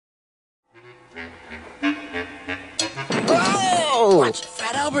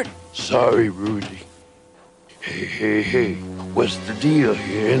Albert? Sorry, Rudy. Hey, what's the deal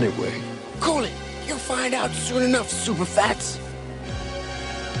here anyway? Cool it. You'll find out soon enough, Superfats.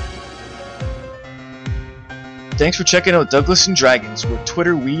 Thanks for checking out Douglas and Dragons, where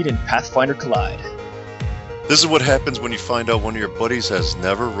Twitter, weed, and Pathfinder collide. This is what happens when you find out one of your buddies has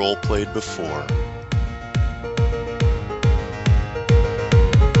never role-played before.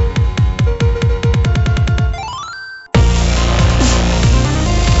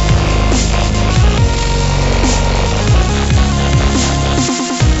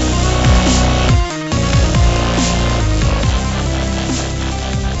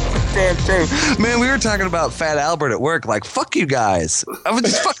 Man, we were talking about Fat Albert at work. Like, fuck you guys. I was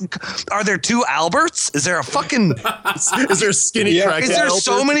just fucking. Are there two Alberts? Is there a fucking? Is there a skinny crackhead? Is there Albert?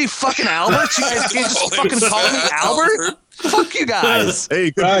 so many fucking Alberts? You guys can't just fucking call me Albert? Fuck you guys. Hey,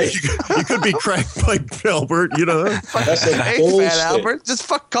 you could be cracked like Albert, you know. That's a Hey, bullshit. Fat Albert. Just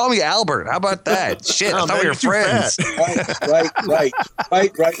fuck call me Albert. How about that? Shit, I Oh, thought we man, were you're too friends. Right.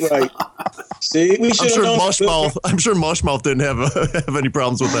 See, we should have known. I'm sure Mushmouth didn't have any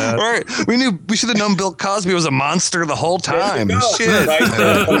problems with that. All right, we should have known Bill Cosby was a monster the whole time. There you go. Shit. Right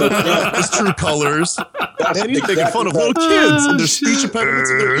there on the front. His true colors. That's And he's making exactly fun of right. little kids and their speech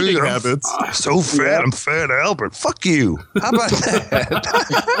impediments and their eating habits. So fat, I'm Fat Albert. Fuck you. How about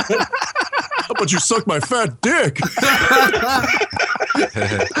that? How about you suck my fat dick?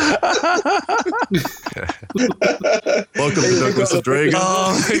 Welcome to Douglas and Dragons.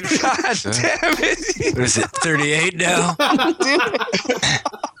 Oh my god damn it. What is it, 38 now?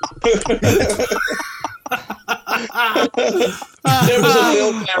 There was a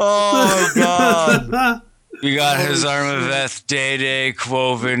little Oh god. We got his Armaveth, Day,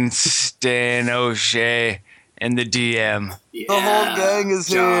 Quoven, Stan, O'Shea, and the DM. The whole gang is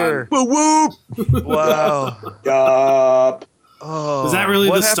here. Whoop whoop. Wow. Yup. Oh, Was that really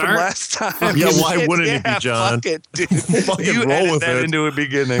what the happened start? last time? Yeah, why wouldn't it be, John? Fuck it, dude. Fucking You roll edit with that it. into a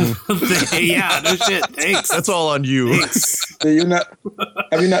beginning. Yeah, no shit. Thanks. That's all on you. Thanks.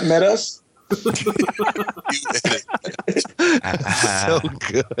 Have you not met us? So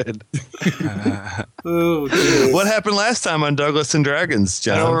good. Oh, dude. What happened last time on Douglas and Dragons,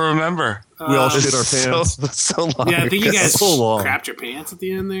 I don't John? remember. We all shit our pants. So long. Yeah, I think you ago. guys So long. crapped your pants at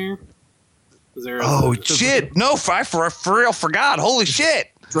the end there. Was there Oh shit! No, I for real forgot. Holy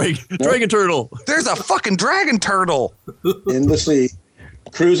shit! Dragon turtle. There's a fucking dragon turtle. In the sea,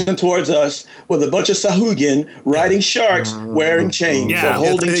 cruising towards us with a bunch of Sahuagin riding sharks, wearing chains, Yeah. or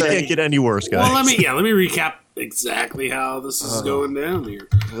holding It can't chains. get any worse, guys. Well, let me recap exactly how this is going down here.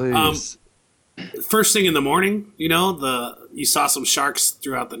 Please. First thing in the morning, you saw some sharks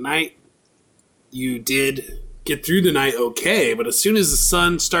throughout the night. You did get through the night okay, but as soon as the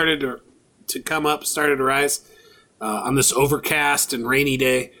sun started to come up, started to rise on this overcast and rainy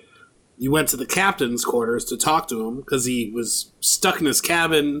day, you went to the captain's quarters to talk to him because he was stuck in his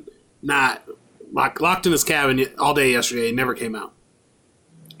cabin, not locked in his cabin all day yesterday. He never came out.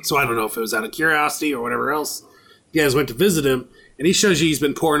 So I don't know if it was out of curiosity or whatever else. You guys went to visit him, and he shows you he's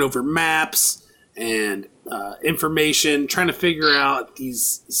been poring over maps and information, trying to figure out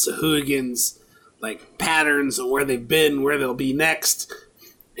these Sahuagins, like patterns and where they've been, where they'll be next.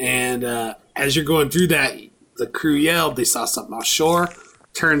 And as you're going through that, the crew yelled they saw something offshore.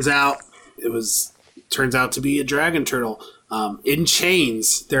 Turns out to be a dragon turtle in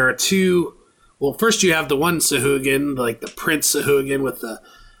chains. There are two. Well, first you have the one Sahuagin, like the Prince Sahuagin, with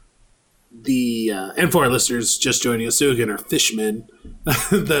and for our listeners just joining us, Sahuagin are fishmen.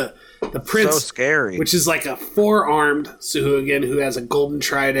 the Prince, So scary. which is like a four-armed Sahuagin who has a golden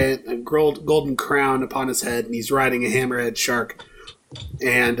trident, a golden crown upon his head, and he's riding a hammerhead shark.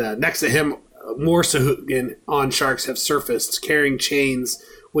 And next to him, more Sahuagin on sharks have surfaced, carrying chains,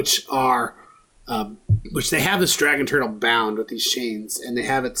 which they have this dragon turtle bound with these chains, and they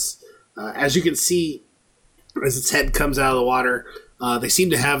have its, as you can see, as its head comes out of the water, they seem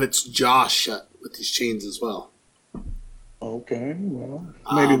to have its jaw shut with these chains as well. Okay, well,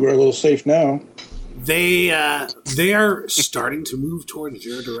 maybe we're a little safe now. They are starting to move towards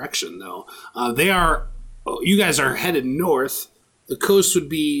your direction, though. You guys are headed north. The coast would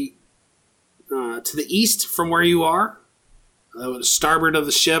be to the east from where you are, starboard of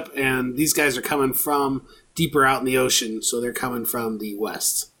the ship, and these guys are coming from deeper out in the ocean, so they're coming from the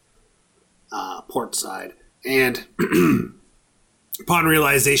west port side. And upon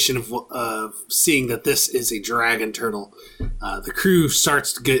realization of seeing that this is a dragon turtle, the crew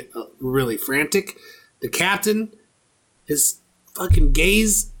starts to get really frantic. The captain, his fucking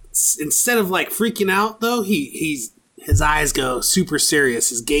gaze, instead of like freaking out though, his eyes go super serious.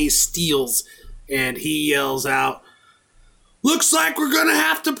 His gaze steels, and he yells out, looks like we're gonna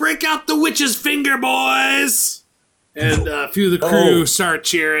have to break out the witch's finger, boys. And a few of the crew start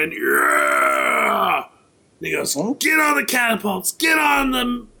cheering. Yeah! And he goes, get on the catapults, get on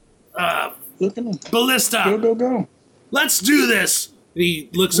the ballista. Go. Let's do this. And he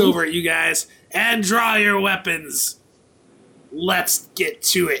looks over at you guys and draw your weapons. Let's get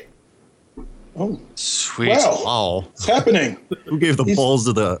to it. Oh, Sweet. wow. Oh, What's happening? who gave the balls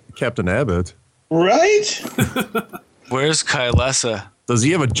to the Captain Abbott? Right? Where's Kylesa? Does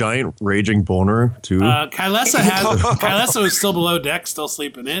he have a giant raging boner too? Kylesa was still below deck, still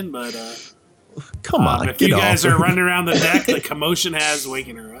sleeping in, but Come on, if get you guys off. are running around the deck, the commotion has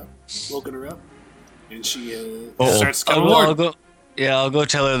woken her up, and she starts to come aboard. I'll go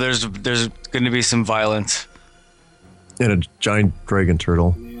tell her there's going to be some violence. And a giant dragon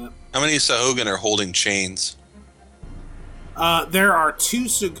turtle. Yeah. How many Sahuagin are holding chains? There are 2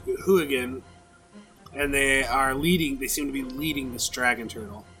 Sahuagin, and they are leading. They seem to be leading this dragon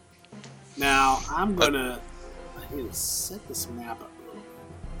turtle. Now I need to set this map up.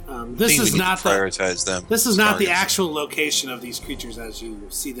 This is not prioritize them. This is not the actual location of these creatures as you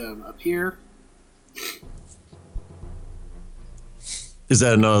see them appear. Is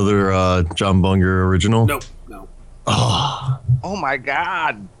that another John Bunger original? No. Oh my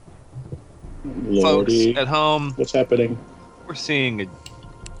God. Lordy. Folks at home, What's happening? we're seeing a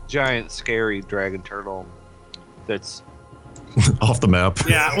giant, scary dragon turtle that's Off the map.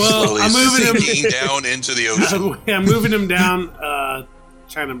 Yeah, well, Slowly I'm moving him sinking down into the ocean. I'm moving him down,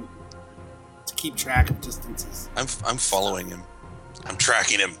 trying to keep track of distances. I'm following him. I'm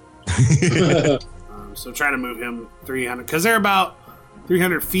tracking him. So trying to move him 300, because they're about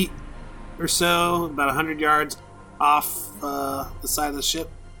 300 feet or so, about 100 yards off the side of the ship.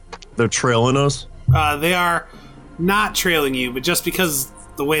 They're trailing us. They are not trailing you, but just because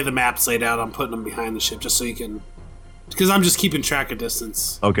the way the map's laid out, I'm putting them behind the ship just so you can... Because I'm just keeping track of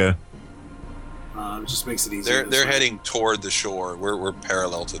distance. Okay. It just makes it easier. They're heading toward the shore. We're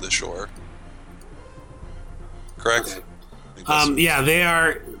parallel to the shore. Correct? Okay. I think that's- Yeah,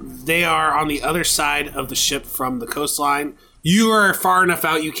 they are on the other side of the ship from the coastline. You are far enough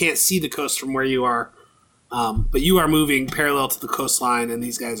out you can't see the coast from where you are, but you are moving parallel to the coastline, and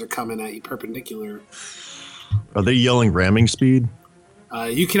these guys are coming at you perpendicular. Are they yelling ramming speed?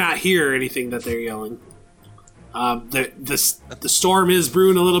 You cannot hear anything that they're yelling. The storm is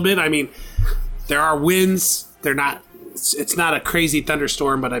brewing a little bit. I mean, there are winds. They're not. It's not a crazy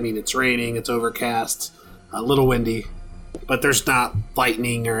thunderstorm, but I mean, it's raining. It's overcast, a little windy, but there's not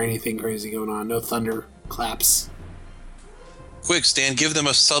lightning or anything crazy going on. No thunder claps. Quick, Stan, give them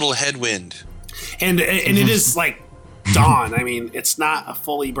a subtle headwind. And it is like dawn. I mean, it's not a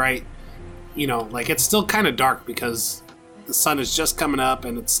fully bright. Like it's still kind of dark because the sun is just coming up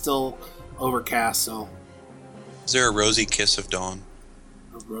and it's still overcast. So. Is there a rosy kiss of dawn?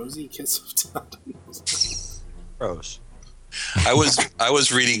 A rosy kiss of dawn. gross. I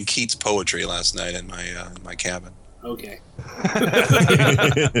was reading Keats poetry last night in my cabin. Okay.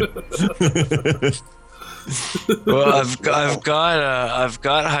 Well, I've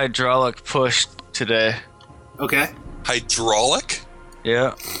got hydraulic push today. Okay. Hydraulic?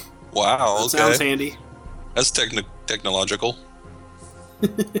 Yeah. Wow. That Okay. sounds handy. That's technological.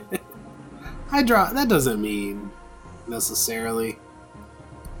 That doesn't mean necessarily.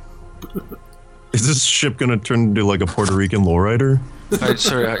 Is this ship gonna turn into like a Puerto Rican lowrider?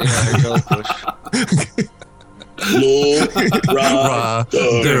 Hydraulic push.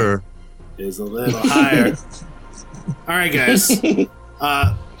 Rider. Is a little higher. All right, guys.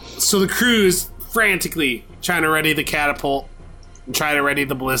 So the crew is frantically trying to ready the catapult and try to ready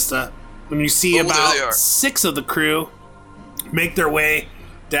the ballista. When you see Oh, there they about are. 6 of the crew make their way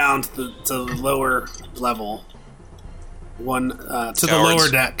down to the lower level, to the Cowards. lower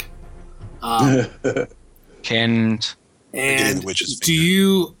deck. Cannons. Getting And the witch's do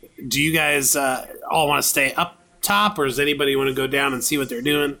you guys all want to stay up top, or does anybody want to go down and see what they're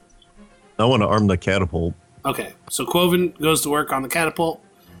doing? I want to arm the catapult. Okay, so Quoven goes to work on the catapult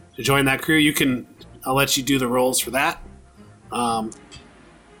to join that crew. I'll let you do the rolls for that.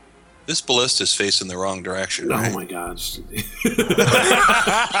 This ballista is facing the wrong direction, Oh right? my gosh. No,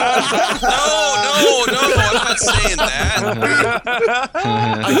 I'm not saying that.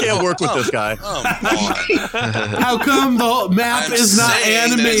 I can't work with this guy. Come on. How come the map I'm is not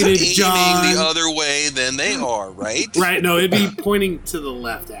saying that animated, it's John? aiming the other way than they are, right? Right, no, it'd be pointing to the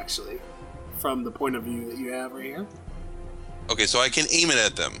left, actually, from the point of view that you have right here. Okay, so I can aim it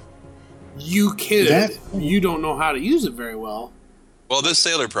at them. You could. You don't know how to use it very well. Well, this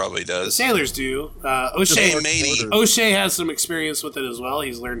sailor probably The does. sailors do. Hey, O'Shea matey. O'Shea has some experience with it as well.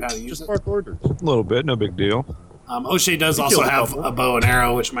 He's learned how to use it. A little bit, no big deal. O'Shea does You also killed a have couple. a bow and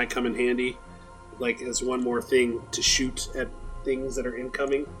arrow, which might come in handy, like as one more thing to shoot at things that are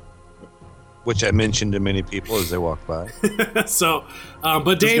incoming. Which I mentioned to many people as they walk by. So,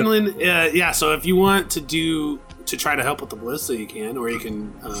 but Danelin, yeah. So if you want to try to help with the ballista, you can, or you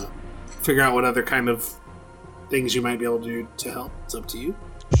can figure out what other kind of things you might be able to do to help. It's up to you.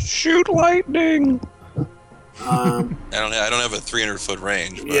 Shoot lightning! I don't have a 300-foot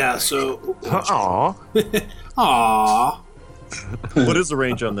range. But Yeah. So, Aw. aww. What is the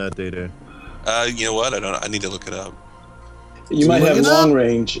range on that, Day? You know what? I need to look it up. You might have look it long up.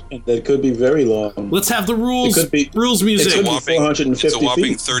 range, and that could be very long. Let's have the rules. It could be- rules It music. could be Whopping- 450 It's a whopping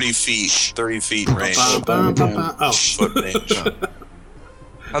feet. 30 feet. 30 feet range. Oh, Foot range.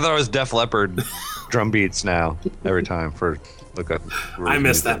 I thought it was Def Leppard drum beats now every time for look up. I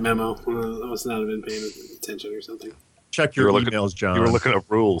missed that memo. I must not have been paying attention or something. Check You your were looking- emails, John. You were looking up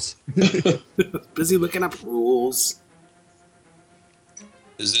rules. Busy looking up rules.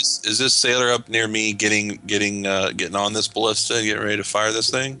 Is this sailor up near me getting on this ballista, getting ready to fire this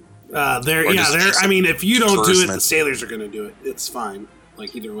thing? They're Or yeah. just They're. take I mean, if you don't do it, the enforcement. sailors are going to do it. It's fine.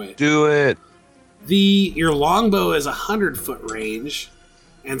 Like either way. Do it. Your longbow is 100-foot range,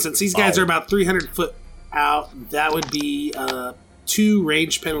 and since these guys are about 300 foot out, that would be 2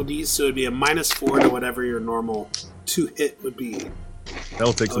 range penalties. So it'd be a -4 to whatever your normal 2 hit would be.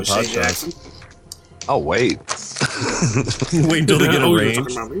 That'll take some O'Shea pot shots. Jackson. Oh wait. Wait until they get a Oh, you're range.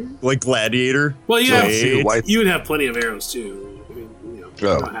 talking about me? Like Gladiator. Well, you Wait. White. you would have plenty of arrows too. I mean, you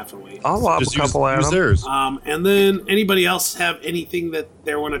don't have to wait. I'll lob Just a couple at use them. theirs. And then anybody else have anything that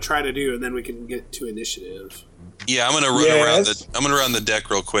they want to try to do, and then we can get to initiative. Yeah, I'm gonna run Yes. around the deck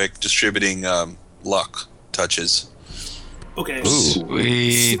real quick, distributing luck touches. Okay.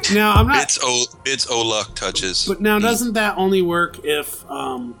 Sweet. Now I'm not. It's luck touches. But now, doesn't that only work if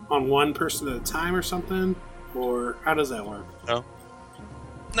on one person at a time or something, or how does that work?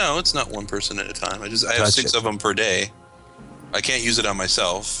 No, it's not one person at a time. I have Touch 6 it. of them per day. I can't use it on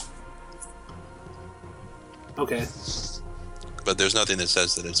myself, Okay. but there's nothing that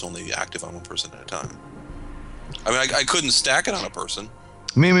says that it's only active on one person at a time. I mean, I couldn't stack it on a person,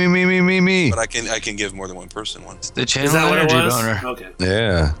 Me. but I can give more than one person one. The channel Is that what it energy was? boner. Okay.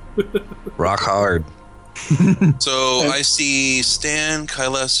 Yeah. Rock hard. So I see Stan,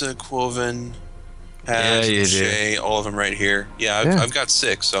 Kylesa, Quoven, Pat, Yeah, you do. Shay, all of them right here. Yeah, Yeah. I've got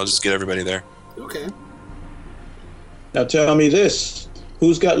 6, so I'll just get everybody there. Okay. Now tell me this: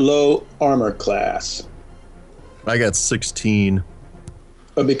 who's got low armor class? I got 16.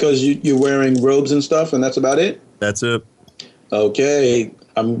 But because you're wearing robes and stuff, and that's about it. That's it. Okay,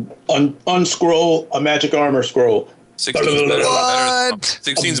 I'm unscroll a magic armor scroll. 16's better. What?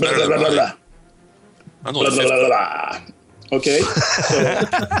 16's better Blah, than blah, blah, mine. I'm blah, only blah, 50. blah, blah. Okay, so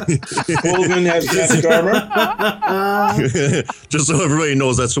Quoven has magic armor. Just so everybody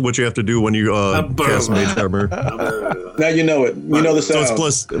knows, that's what you have to do when you cast mage armor. Now you know it. You know the So it's sound.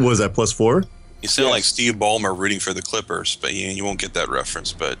 plus. What is that? +4? You sound Yes. like Steve Ballmer rooting for the Clippers, but you won't get that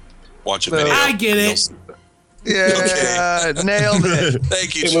reference. But watch a No. video. I get You'll it. see. Yeah, nailed it.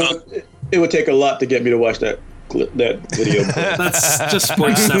 Thank you, It John. would take a lot to get me to watch that video. That's just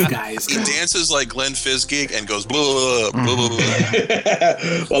sports stuff, guys. He dances like Glenn Fizgig and goes blah, blah, blah, blah,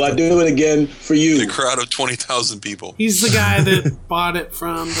 blah. Well, I do it again for The you. crowd of 20,000 people. He's the guy that bought it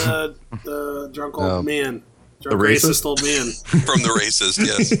from the drunk old Oh. man. Drunk The racist? racist old man. From the racist,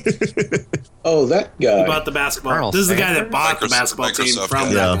 yes. Oh, that He guy. bought the basketball. Colonel this is the guy Sanders? that bought the basketball team Microsoft from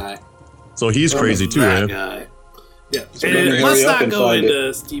guy. that Yeah. guy. So he's crazy too, that man. guy. Yeah. So And hurry let's up not and go find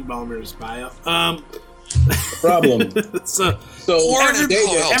into Steve Ballmer's bio. Problem. So So Born in Day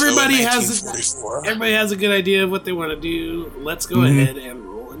Palo Day- Alto everybody in has- 1944. everybody has a good idea of what they want to do. Let's go Mm-hmm. ahead and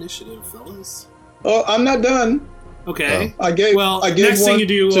roll initiative, fellas. Oh, I'm not done. Okay. I gave. Well, I gave next thing one you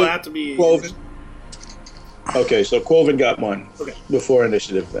do to will have to be. Quoven. Okay, so Quoven got one. Okay. Before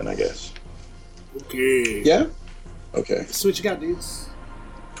initiative, then I guess. Okay. Yeah. Okay. So what you got, dudes?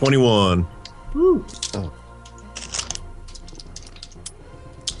 21. Woo.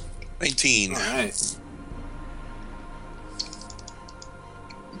 19. All right.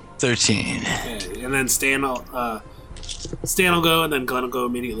 13. Okay. And then Stan will go, and then Glenn will go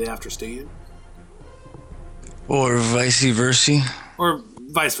immediately after Stan, Or vice versa. or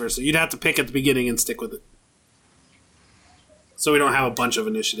vice versa. You'd have to pick at the beginning and stick with it, so we don't have a bunch of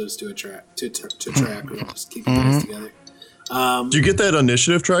initiatives to track. We'll just keep you guys together. Do you get that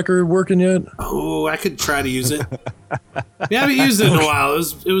initiative tracker working yet? Oh, I could try to use it. We haven't used it in a while.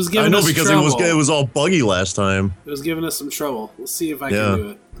 It was giving I know us because trouble. it was all buggy last time. It was giving us some trouble. We'll see if I Yeah. can do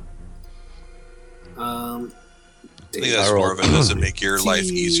it. I think that's more of it. Does it make your life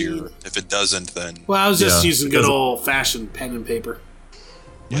easier? If it doesn't, then Well, I was just using good old-fashioned pen and paper.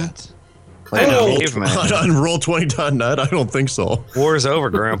 What? Like a Oh, caveman. on Roll20.net? I don't think so. War's over,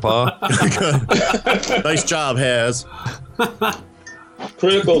 Grandpa. Nice job, Haz.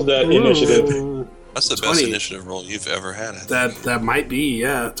 Critical that initiative. Ooh, that's the 20. best initiative roll you've ever had. That might be,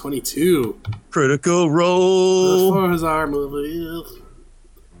 yeah, 22. Critical roll. For his arm move.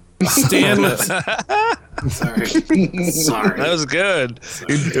 Stanless. Sorry. That was good.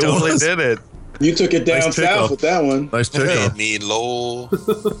 You It totally was. did it. You took it down Nice south pickup. with that one. Nice Hit pickup. me low.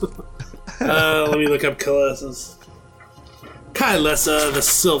 Let me look up Kalessa's. Kylessa, the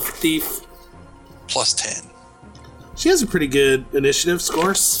Sylph Thief. Plus 10. She has a pretty good initiative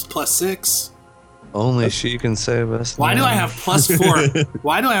score, +6. Only she can save us. Why do I have +4?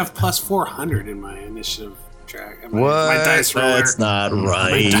 Why do I have +400 in my initiative track? My dice roller. That's not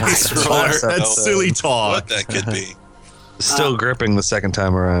right. My dice roller. That's silly talk. What that could be. Still gripping the second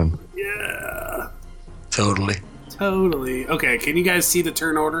time around. Yeah. Totally. Totally. Okay, can you guys see the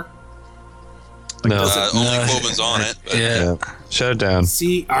turn order? No. Only Cloven's on it. But Yeah. Shut it down.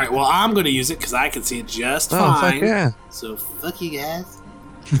 See? Alright, well, I'm going to use it because I can see it just Oh, fine. fuck yeah. So, fuck you guys.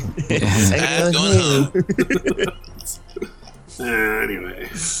 Dad's going home. Anyway.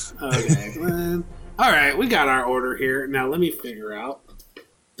 Okay. Alright, we got our order here. Now, let me figure out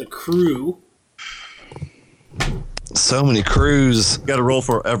the crew. So many crews. Got to roll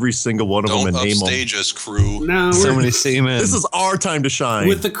for every single one of Don't them and name them. upstage us, crew. No, So we're- many seamen. This is our time to shine.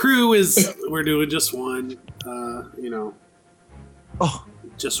 with the crew is we're doing just one. Oh.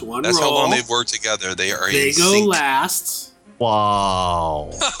 Just one That's roll. how long they've worked together. They are They in go sync. last.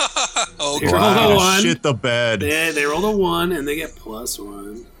 Wow. Oh, They roll Wow. a one. Shit the bed. They rolled a 1 and they get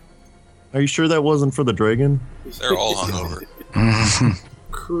 +1. Are you sure that wasn't for the dragon? They're all hungover.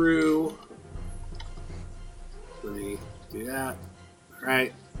 Crew. Let me do that. All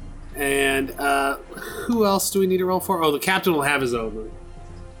right. And who else do we need to roll for? Oh, the captain will have his own.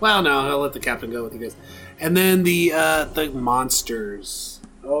 Well, no, I'll let the captain go with you guys. And then the monsters.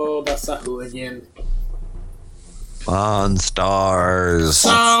 Oh, that's a hooligan. Monstars.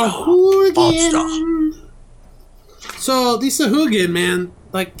 Sahuagin. So these Sahuagin, man,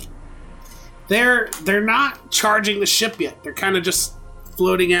 like they're not charging the ship yet. They're kind of just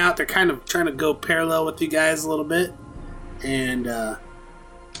floating out. They're kind of trying to go parallel with you guys a little bit. And Are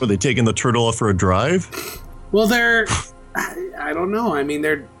they taking the turtle off for a drive? well, they're I don't know. I mean,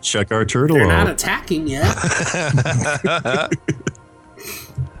 they're Check our turtle not out. attacking yet.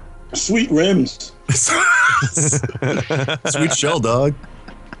 Sweet rims. Sweet shell dog.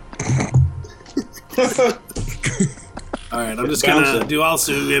 All right, I'm just gonna do all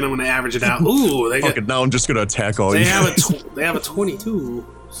Sahuagin. I'm gonna average it out. Ooh, they Fuck it, now I'm just gonna attack all they you. have they have a 22.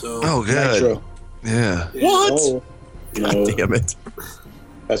 So Oh, good. Nitro. Yeah. What? Oh, God no, damn it.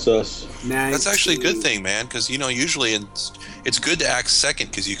 that's us. That's actually a good thing, man, because, usually it's good to act second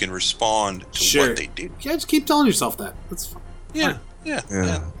because you can respond to Sure. what they did. Yeah, just keep telling yourself that. That's fine. Yeah. Yeah.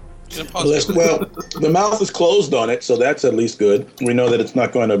 Get a positive. Well, the mouth is closed on it, so that's at least good. We know that it's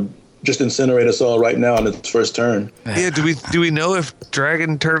not going to just incinerate us all right now on its first turn. Yeah, do we know if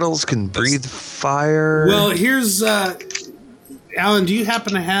dragon turtles can breathe fire? Well, here's Alan. Do you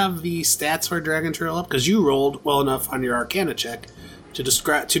happen to have the stats for Dragon Turtle up? Because you rolled well enough on your Arcana check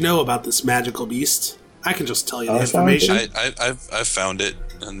to know about this magical beast. I can just tell you the I found it. information. I've found it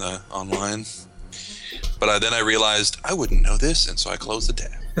in the online, but then I realized I wouldn't know this, and so I closed the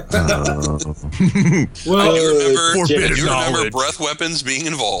tab. Well, You remember, Forbidden you remember knowledge. breath weapons being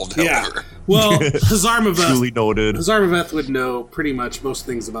involved, yeah. however. Well, Hazarmaveth Duly noted. would know pretty much most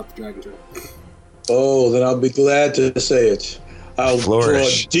things about the Dragon Turtle. Oh, then I'll be glad to say it. I'll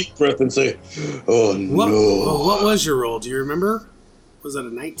Flourish. draw a deep breath and say, "Oh What, no!" oh, what was your roll? Do you remember? Was that a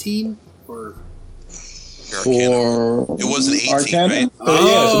 19 or? Your Arcana. For It was an 18, Arcana? right? Oh,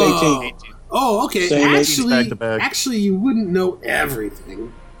 yeah, it's an 18. Oh, okay. Same 18 back to back. Actually, you wouldn't know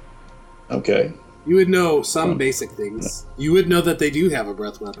everything. Okay. You would know some basic things. You would know that they do have a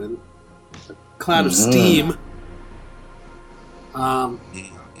breath weapon, a cloud of steam,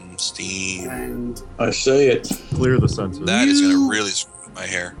 Steam. and I say it. Clear the senses. That is going to really screw with my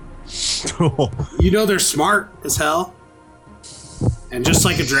hair. you know they're smart as hell. And just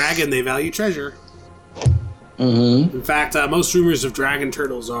like a dragon, they value treasure. Mm-hmm. In fact, most rumors of dragon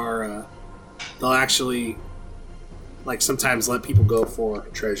turtles are they'll actually like sometimes let people go for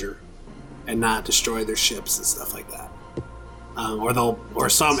treasure and not destroy their ships and stuff like that. Or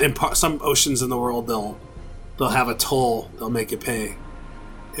some oceans in the world they'll have a toll they'll make you pay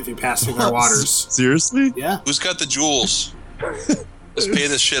if you pass through their waters. Seriously? Yeah, Who's got the jewels? Let's pay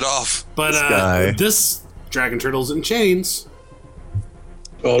this shit off. but guy. this dragon turtles in chains.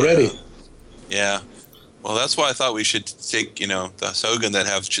 Already. Yeah. Well, that's why I thought we should take, the Sogan that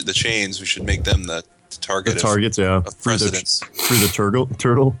have the chains, we should make them the target. The targets, of Free presidents. Free the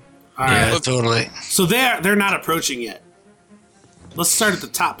turtle. All right. Yeah, totally. So they're not approaching yet. Let's start at the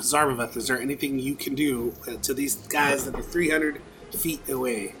top. Zarmaveth, is there anything you can do to these guys that are 300 feet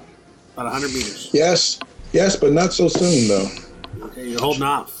away? About 100 meters. Yes, but not so soon, though. Okay, you're holding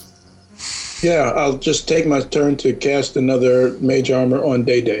off. Yeah, I'll just take my turn to cast another mage armor on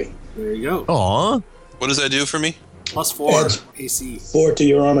Day. There you go. Aw. What does that do for me? +4 Adds AC. 4 to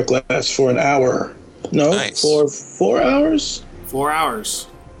your armor class for an hour. No, Nice. for 4 hours 4 hours.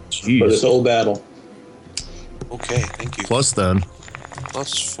 for this Jeez. whole battle. Okay, thank you. Plus then.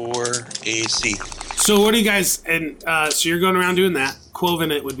 +4 AC. So what do you guys... And so you're going around doing that.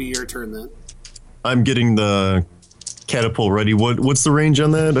 Quoven, it would be your turn then. I'm getting the catapult ready. What's the range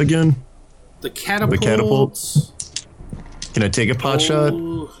on that again? The catapult... The catapult? Can I take a pot shot?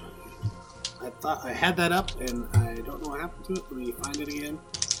 I thought I had that up, and I don't know what happened to it. Let me find it again.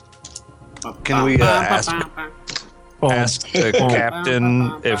 Can we ask the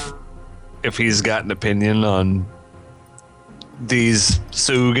captain if he's got an opinion on these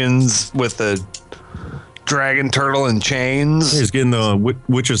Sugans with the dragon turtle and chains? He's getting the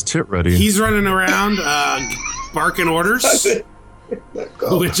witch's tit ready. He's running around barking orders.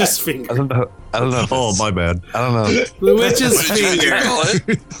 Witch's finger. I don't know. Oh, my bad. I don't know. The witch's What did you finger. call it?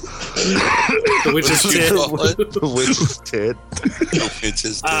 The witch's What did you tit. call it? The witch's tit. It's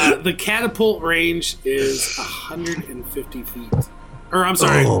just The catapult range is 150 feet. Or, I'm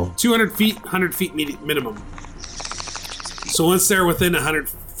sorry, 200 feet, 100 feet minimum. So once they're within 100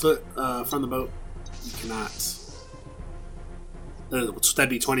 foot from the boat, you cannot. That'd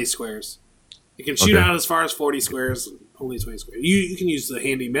be 20 squares. You can shoot Okay. out as far as 40 squares, only 20 squares. You can use the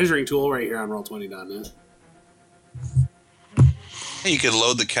handy measuring tool right here on Roll20.net. you could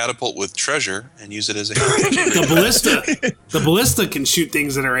load the catapult with treasure and use it as a The ballista can shoot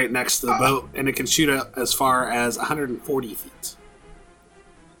things that are right next to the boat, and it can shoot out as far as 140 feet.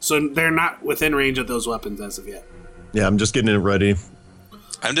 So they're not within range of those weapons as of yet. Yeah, I'm just getting it ready.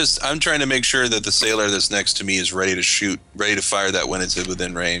 I'm trying to make sure that the sailor that's next to me is ready to shoot, ready to fire that when it's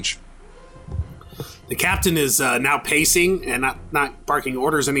within range. The captain is now pacing and not barking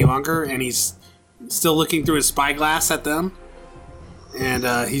orders any longer, and he's still looking through his spyglass at them. And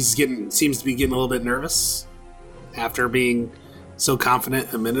seems to be getting a little bit nervous after being so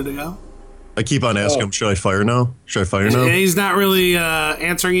confident a minute ago. I keep on asking him, should I fire now? Should I fire now? And he's not really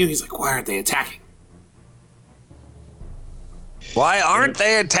answering you. He's like, why aren't they attacking? Why aren't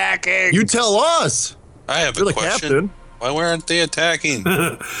they attacking? You tell us. I have You're a the question. captain. Why weren't they attacking?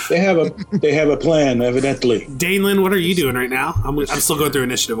 They have a plan, evidently. Daneland, what are you doing right now? I'm still going through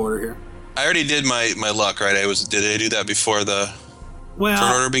initiative order here. I already did my luck, right? Did I do that before the Well,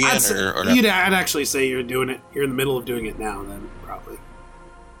 turn order began, or not? I'd actually say you're doing it. You're in the middle of doing it now. Then probably.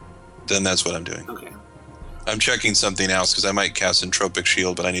 Then that's what I'm doing. Okay. I'm checking something else because I might cast Entropic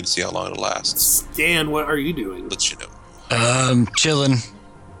Shield, but I need to see how long it'll last. Stan, what are you doing? Let you know. Chilling.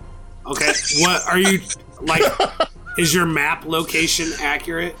 Okay. What are you like? Is your map location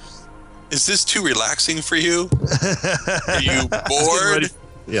accurate? Is this too relaxing for you? Are you bored?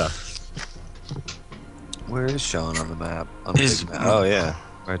 Yeah. Where is Sean on the map? On the big map? Oh yeah,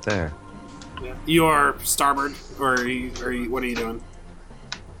 right there. Yeah. You are starboard, or are you, what are you doing?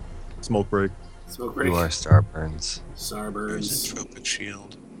 Smoke break. Smoke break. You are Starburns. There's Starburns. Entropic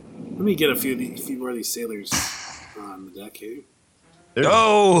Shield. Let me get a few more of these sailors on the deck here. There.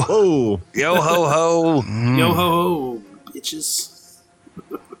 Oh, Oh. yo ho ho! Yo ho ho, bitches.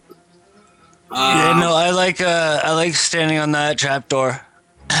 Yeah, no, I like standing on that trapdoor.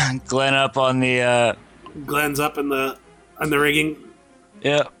 Glenn up on the Glenn's up in the rigging.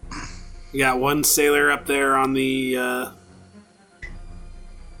 yeah. You got one sailor up there on the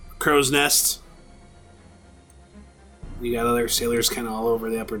crow's nest. You got other sailors kind of all over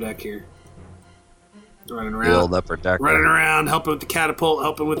the upper deck here, running The old around, upper deck. helping with the catapult,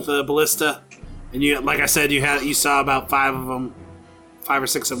 helping with the ballista. And you, like I said, you saw about 5 or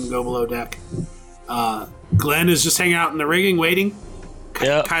 6 of them go below deck. Glenn is just hanging out in the rigging, waiting.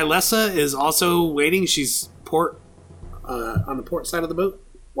 Yep. Kylesa is also waiting. She's on the port side of the boat,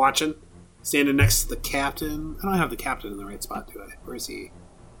 watching, standing next to the captain. I don't have the captain in the right spot, do I? Where is he?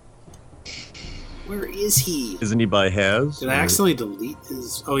 Where is he? Isn't he by Has? Did I accidentally delete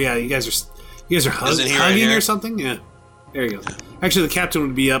his? Oh yeah, you guys are Isn't he right hugging here? or something. Yeah, there you go. Actually, the captain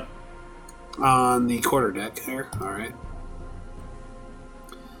would be up on the quarter deck there.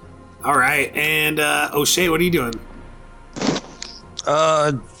 All right, and O'Shea, what are you doing?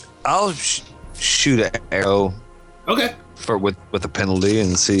 I'll shoot an arrow Okay. with a penalty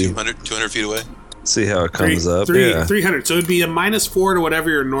and see 200 feet away. see how it comes up. 300. So it'd be a -4 to whatever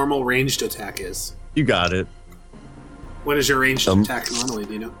your normal ranged attack is. You got it. What is your ranged attack normally?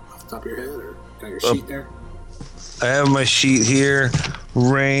 Do you know off the top of your head, or got your sheet there? I have my sheet here.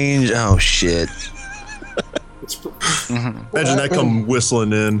 Range. Oh shit. Imagine that come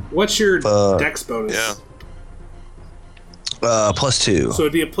whistling in. What's your dex bonus? Yeah. +2. So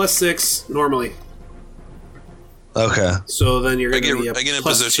it'd be a +6 normally. Okay. So then you're I going to be a get in +2.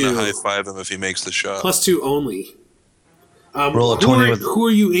 position to high five him if he makes the shot. +2 only. Roll a 20 who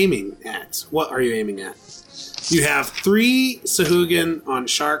are you aiming at? What are you aiming at? You have 3 Sahuagin on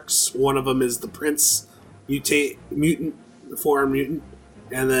sharks. One of them is the prince mutant, the 4-armed mutant,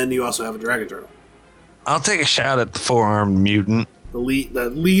 and then you also have a dragon turtle. I'll take a shot at the 4-armed mutant. The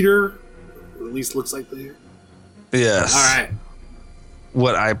leader, or at least looks like the leader. Yes. All right.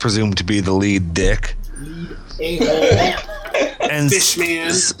 What I presume to be the lead dick. A-hole. And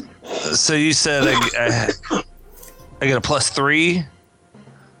Fishman. So you said I get a +3?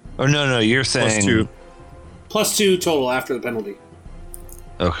 Or no, you're saying +2. +2 total after the penalty.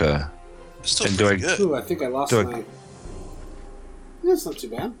 Okay. Still And pretty good. Ooh, I think I lost my... That's not too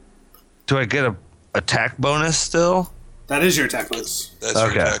bad. Do I get a attack bonus still? That is your attack bonus. That's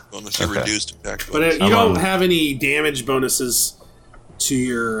your attack bonus. Your reduced attack bonus. But you don't have any damage bonuses to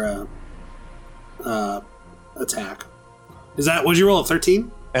your attack. Would you roll a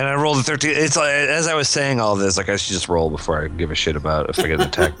 13? And I rolled a 13. It's like, as I was saying all this, like I should just roll before I give a shit about if I get an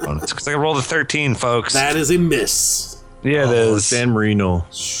attack bonus. Because I rolled a 13, folks. That is a miss. Yeah, it is. San Marino.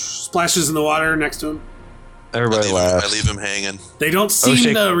 Splashes in the water next to him. Everybody laughs. I leave him hanging. They don't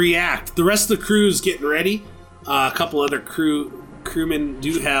seem to react. The rest of the crew's getting ready. A couple other crewmen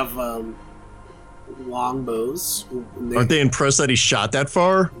do have longbows. Aren't they impressed that he shot that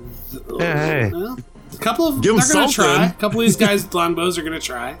far? Hey. Well, a couple of Give him they're going to try. something. A couple of these guys with longbows are going to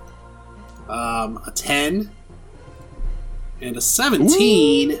try. A 10 and a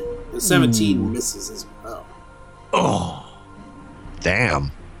 17. A 17 misses as well. Oh,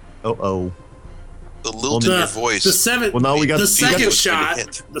 damn. Oh. The lilt in your voice. Well, now we got the you got second the-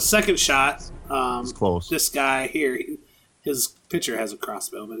 shot. The second shot. It's close. This guy here, his picture has a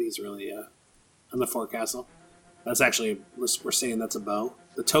crossbow, but he's really on the forecastle. That's actually, we're saying that's a bow.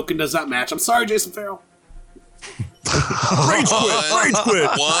 The token does not match. I'm sorry, Jason Farrell. Rage quit.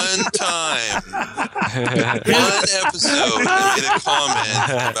 One time. One episode. I get a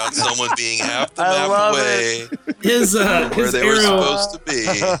comment about someone being half the map away His where his they were arrow, supposed to be.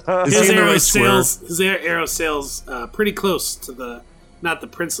 his he in the arrow right square? sails. His arrow sails pretty close to the, not the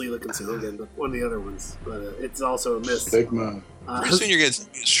princely looking Sahuagin, but one of the other ones. But it's also a miss. Big man. Pretty soon your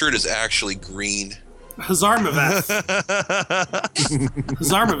shirt is actually green. Hazarmaveth.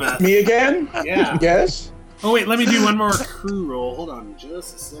 Hazarmaveth. Me again? Yeah. Yes? Oh wait, let me do one more crew roll. Hold on,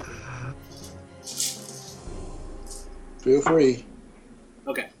 just a second. Feel free.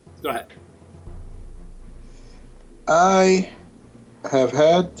 Okay, go ahead. I have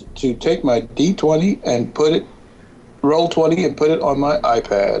had to take my D20 and roll 20 and put it on my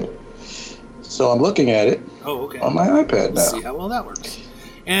iPad. So I'm looking at it Oh, okay. on my iPad Let's now. see how well that works.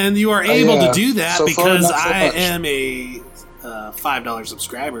 And you are able to do that so far, because not so I much. am a $5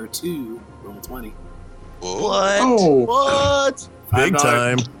 subscriber to Roll20. Oh, What? Big $5.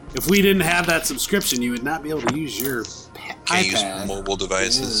 time. If we didn't have that subscription, you would not be able to use your Can't use iPad. mobile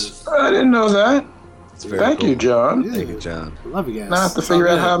devices. I didn't know that. very Thank you, John. Thank you, John. I love you guys. Now I have to It's all figure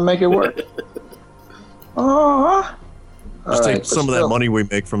out good. how to make it work. Oh, Just take some of that money we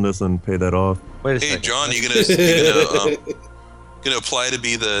make from this and pay that off. Wait a Hey, second. John, you gonna apply to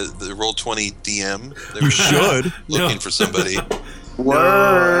be the Roll20 DM? They You were should. looking for somebody. Word.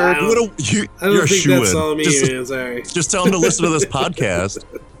 I don't, You're I don't a think shoo-in. that's all me, Just, man. Sorry. just tell them to listen to this podcast.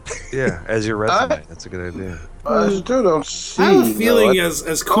 Yeah, as your resume. That's a good idea. I still don't see. I have a feeling though.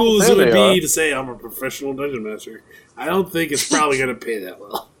 as cool Oh, as it there would they be are. to say I'm a professional dungeon master, I don't think it's probably going to pay that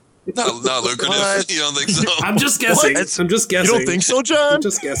well. Not lucrative. You don't think so? I'm just guessing. What? I'm just You guessing. don't think so, John? I'm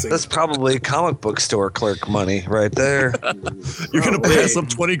just guessing. That's probably comic book store clerk money right there. You're gonna Probably. pass up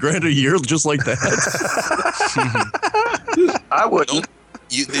 $20,000 a year just like that? I wouldn't.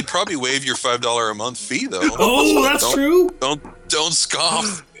 They'd probably waive your $5 a month fee, though. Oh, that's Don't- true. Don't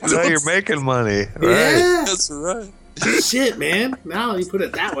scoff. Now you're making money. Right? Yeah. That's right. Shit, man. Now you put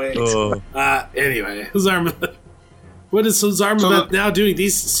it that way. Anyway, Hazarmaveth. What is Hazarmaveth now doing?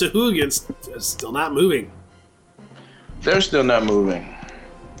 These Sahuagins are still not moving. They're still not moving.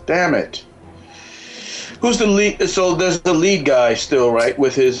 Damn it. Who's the lead? So there's the lead guy still, right?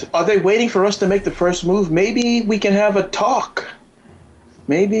 With his. Are they waiting for us to make the first move? Maybe we can have a talk.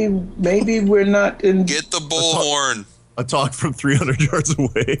 Maybe we're not in. Get the bullhorn. A talk from 300 yards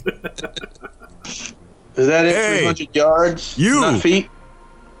away. Is that it? Hey, 300 yards? you. Not feet?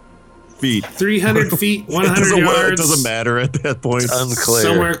 Feet. 300 feet, 100 It yards. doesn't matter at that point. It's unclear.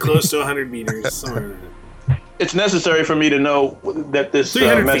 Somewhere close to 100 meters. Somewhere. It's necessary for me to know that this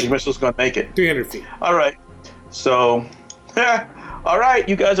 300 magic feet. missile is going to make it. 300 feet. All right. So, all right.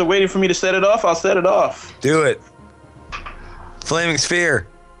 You guys are waiting for me to set it off. I'll set it off. Do it. Flaming sphere.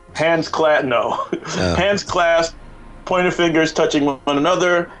 Hands clasped. No. Hands clasped. Pointer fingers touching one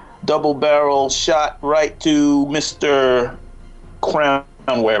another. Double barrel shot right to Mr. Crown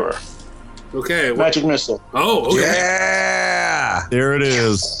Wearer. Okay. Magic missile. Oh, okay. Yeah. There it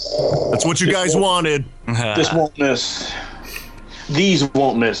is. That's what you guys wanted. This won't miss. These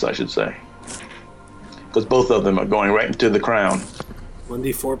won't miss, I should say. Because both of them are going right into the crown.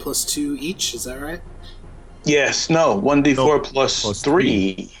 1d4 plus 2 each, is that right? Yes, no. 1d4 plus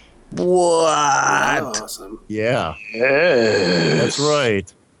 3. What? Awesome. Yeah, Yes. that's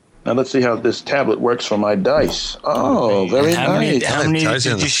right. Now let's see how this tablet works for my dice. Oh, very How many Ties in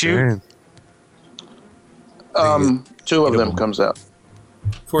did the you shoot? nice. 2 of them comes out.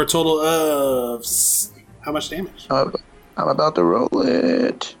 For a total of how much damage? I'm about to roll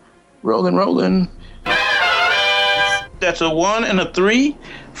it. Rolling. That's a 1 and a 3.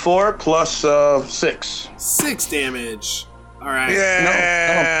 4 plus 6. 6 damage. All right.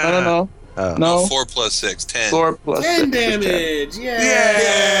 Yeah. No. No. 4 plus 6, 10. 4 plus 10 6 is 10. damage. Yeah.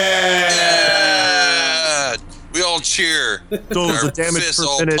 Yeah! We all cheer. So Our the damage fists per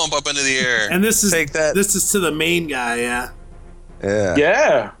all minute. pump up into the air. And this is Take that. This is to the main guy, yeah. Yeah.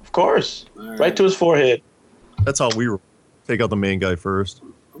 Yeah, of course. All Right to his forehead. That's how we take out the main guy first.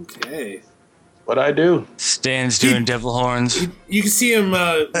 Okay. What I do? Stan's doing devil horns. You can see him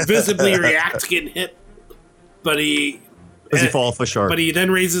visibly react to getting hit, but he fall off a shark? But he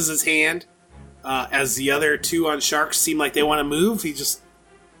then raises his hand as the other 2 on sharks seem like they want to move. He just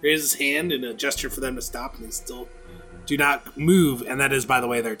raises his hand in a gesture for them to stop, and they still do not move. And that is, by the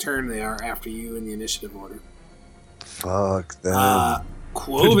way, their turn. They are after you in the initiative order. Fuck them.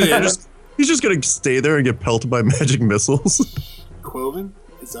 Quoven. He's just gonna stay there and get pelted by magic missiles. Quoven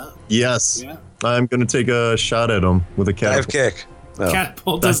is up. Yes. Yeah. I'm gonna take a shot at him with a Dive catapult. kick. No.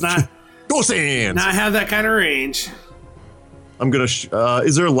 Catapult does not Go Sands! have that kind of range. I'm gonna.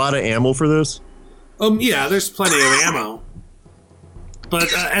 Is there a lot of ammo for this? Yeah, there's plenty of ammo.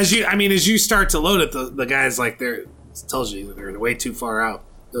 But as you start to load it, the guy's like it tells you they're way too far out.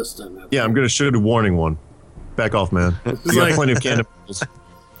 This doesn't have. Yeah, I'm gonna shoot a warning one. Back off, man. You got like- plenty of cannonballs.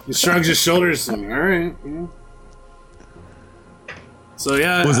 He shrugs his shoulders. And, all right. Yeah. So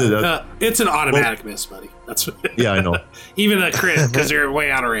yeah, Was it it's an automatic miss, buddy. That's what, Yeah, I know. even a crit because you're way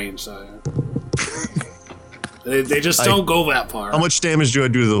out of range. So they just don't go that far. How much damage do I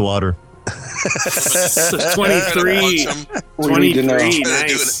do to the water? 23. Punch 'em. We need to know. 23. Try to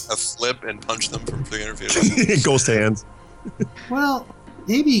do Nice. a flip and punch them from 300 feet. Ghost hands. Well,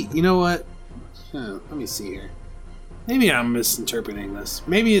 maybe you know what? Let me see here. Maybe I'm misinterpreting this.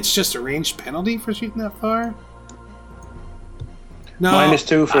 Maybe it's just a ranged penalty for shooting that far. No,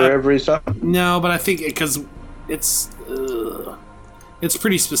 -2 for every shot. No, but I think because it's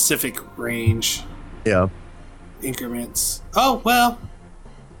pretty specific range Yeah. increments. Oh well,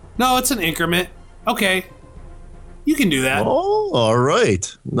 no, it's an increment. Okay, you can do that. Oh, all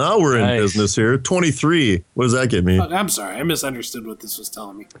right. Now we're in Nice. business here. 23. What does that get me? Oh, I'm sorry, I misunderstood what this was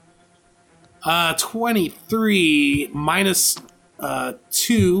telling me. 23 minus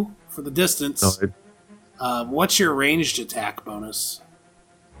 2 for the distance. No, What's your ranged attack bonus?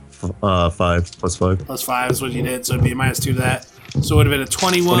 5 plus 5. Plus 5 is what you did, so it'd be a minus 2 to that. So it would have been a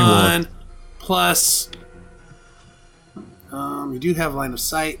 21 plus. You do have line of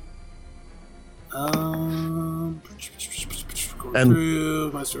sight.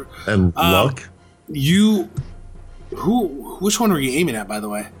 And- Master. And luck. Which one were you aiming at, by the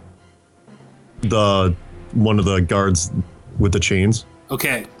way? One of the guards with the chains.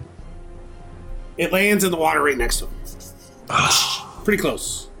 Okay. It lands in the water right next to him. Pretty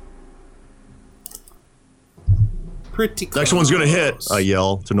close. Pretty close. Next one's gonna hit. I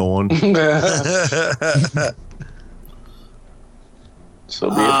yell to no one. So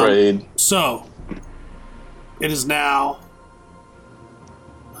be afraid. So, it is now.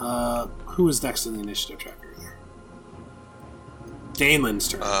 Who is next in the initiative tracker there? Danelin's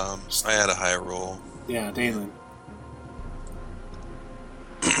turn. I had a high roll, Yeah, Danelin.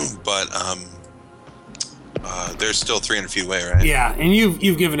 but they're still 300 feet away, right? Yeah, and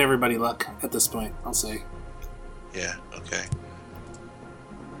you've given everybody luck at this point, I'll say. Yeah. Okay.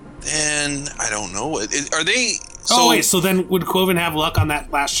 Then I don't know. Are they Oh wait, so then would Quoven have luck on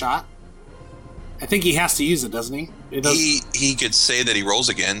that last shot? I think he has to use it, doesn't he? It does. He could say that he rolls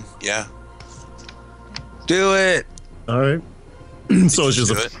again. Yeah. Do it. All right. So it's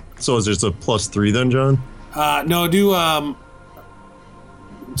just a +3 then, John? No, do Wait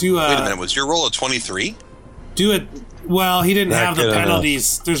a minute. Was your roll a 23? Do it. Well, he didn't have the good enough.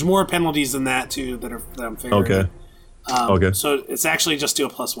 penalties. There's more penalties than that too that I'm figuring. Okay. Okay. So it's actually just do a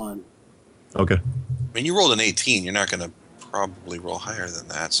 +1. Okay. I mean, you rolled an 18. You're not going to probably roll higher than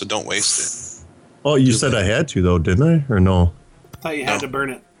that, so don't waste it. Oh, you said I had to though, didn't I? Or no? I thought you had to burn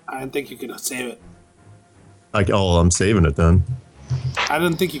it. I didn't think you could save it. I'm saving it then. I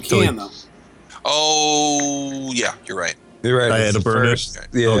didn't think you can though. Oh, yeah, you're right. You're right. I had to burn it.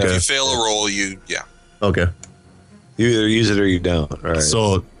 Yeah. Okay. If you fail a roll, yeah. Okay. You either use it or you don't. All right.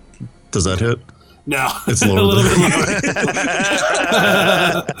 So, does that hit? No, It's a lower little than- bit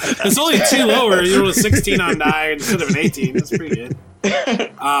lower. It's only 2 lower. You rolled a 16 on die instead of an 18. That's pretty good.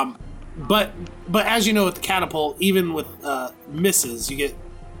 But as you know, with the catapult, even with misses, you get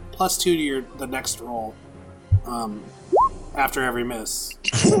 +2 to the next roll. After every miss.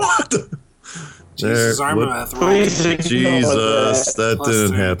 What? Jesus, Armamath rolled. Jesus, that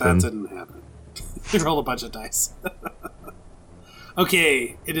didn't +3. happen. That didn't happen. You rolled a bunch of dice.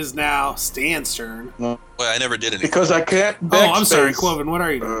 Okay, it is now Stan's turn. Well, I never did anything. Because I can't. Oh, I'm sorry, Quoven. What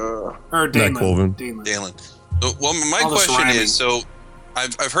are you doing? Or Danelin. Quoven. Dalen. Well, my All this question rhyming. is, so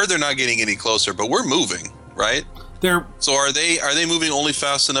I've heard they're not getting any closer, but we're moving, right? They're So are they moving only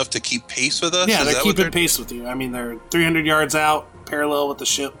fast enough to keep pace with us? yeah, Is they're that what keeping pace with you. I mean, they're 300 yards out, parallel with the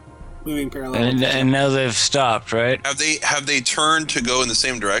ship, moving parallel. with the ship. And now they've stopped, right? Have they turned to go in the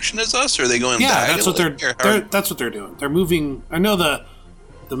same direction as us, or are they going? Yeah, that's what diagonally? that's what they're doing. They're moving. I know the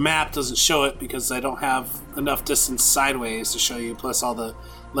map doesn't show it because I don't have enough distance sideways to show you. Plus, all the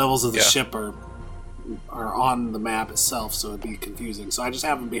levels of the Yeah. ship are on the map itself, so it'd be confusing. So I just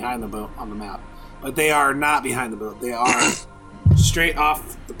have them behind the boat on the map, but they are not behind the boat. They are straight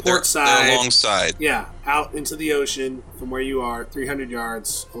off the port side. They're alongside. Yeah, out into the ocean from where you are, 300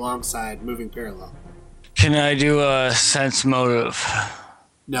 yards alongside, moving parallel. Can I do a sense motive?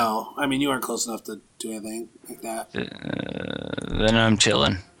 No, I mean you aren't close enough to do anything like that. Then I'm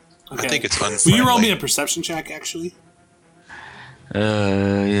chilling. Okay. I think it's Will unfriendly. you roll me a perception check, actually?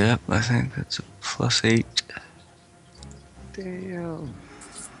 Yep, I think that's a +8. Damn.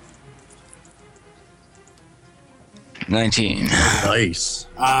 19. Nice.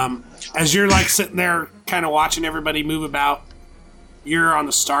 As you're like sitting there, kind of watching everybody move about, you're on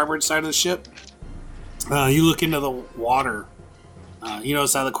the starboard side of the ship. You look into the water. You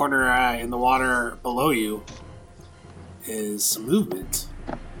notice out of the corner of your eye, in the water below you, is some movement.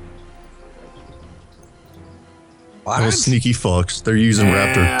 Those sneaky fucks. They're using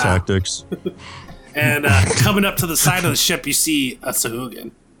Yeah. raptor tactics. And coming up to the side of the ship, you see a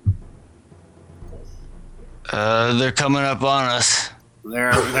Sahuagin. They're coming up on us.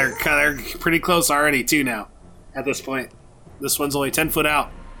 They're pretty close already too now. At this point, this one's only 10 foot out.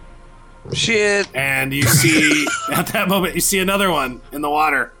 Shit. And you see, at that moment, you see another one in the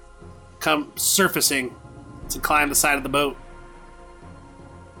water come surfacing to climb the side of the boat.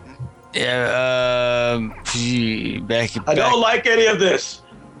 Yeah, back I don't like any of this.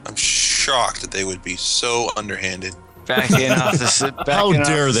 I'm shocked that they would be so underhanded. back in off the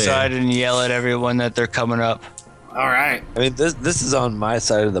side and yell at everyone that they're coming up. All right. I mean, this is on my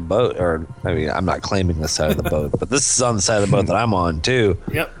side of the boat, or I mean, I'm not claiming this side of the boat, but this is on the side of the boat that I'm on too.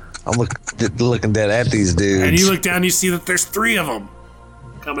 Yep. I'm looking dead at these dudes. And you look down, you see that there's 3 of them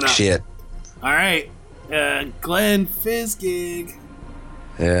coming up. Shit. All right. Glenn Fizzgig.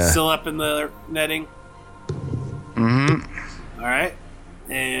 Yeah. Still up in the netting. Mm-hmm. All right.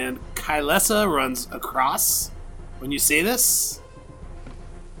 And Kylesa runs across when you say this.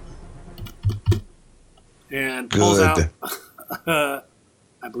 And pulls Good. out.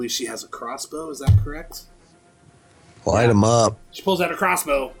 I believe she has a crossbow. Is that correct? Light them up. She pulls out a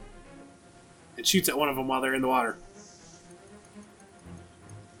crossbow and shoots at one of them while they're in the water.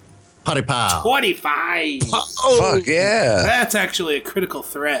 Potty pow. 25. Fuck yeah. That's actually a critical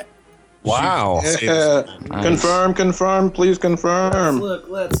threat. Wow. Yeah. Confirm, please confirm.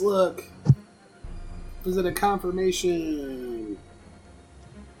 Let's look. Is it a confirmation?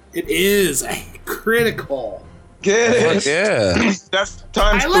 It is a critical. Get Fuck it. yeah. That's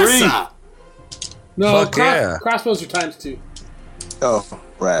times 3. Alyssa! No, Fuck yeah. crossbows are times 2. Oh,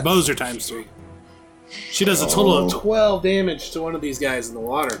 right. Bows are times 3. She does a total of 12 damage to one of these guys in the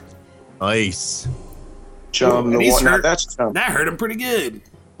water. Nice. Chum, And the he's one. Now hurt. that's chum. That hurt him pretty good.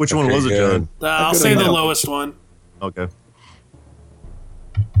 Which one was it, John? I'll good say the enough. lowest one. Okay.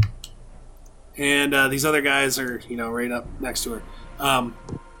 And these other guys are, right up next to her.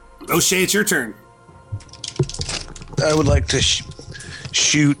 O'Shea, it's your turn. I would like to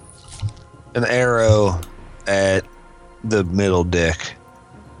shoot an arrow at the middle dick.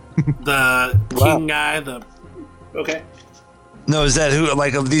 The king guy, Okay. No, is that who?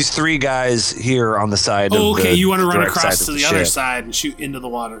 Like, of these three guys here on the side. Oh, okay. You want to run direct across side to of the other ship. side and shoot into the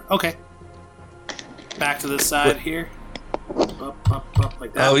water. Okay. Back to this side here. Up,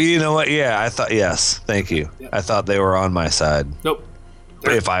 like that. Oh, you know what? Yeah, I thought. Yes, thank you. Yep. I thought they were on my side. Nope.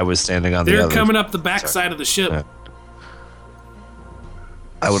 If I was standing on the They're other. coming up the back side of the ship. Yeah.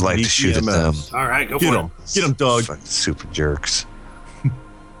 I would like to shoot at them. All right, go Get for him. Get him, dog. Fucking super jerks.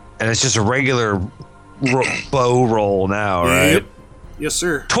 And it's just a regular bow roll now, right? Yep. Yes,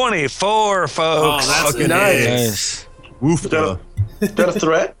 sir. 24, folks. Oh, that's Fucking Nice. Woof. Is that a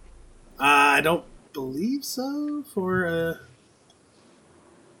threat? I don't believe so. For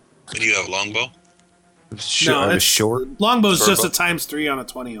Do you have longbow? I was short. Longbow's just a Purple. ×3 on a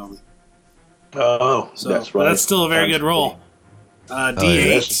 20 only. Oh, So that's but right. that's still a very good roll.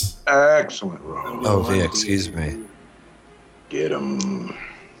 D8. Excellent roll. Oh, yeah, excuse me. Get him.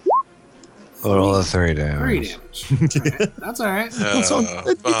 Roll a 3 down. 3 damage. All right. That's all right. That's all.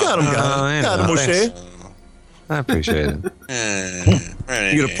 You got him, got him, O'Shea. I appreciate it.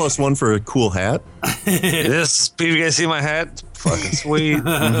 You get a +1 for a cool hat. This, you guys see my hat? It's fucking sweet.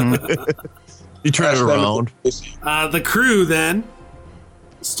 You turn it around. The crew then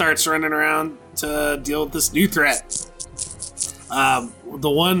starts running around to deal with this new threat. The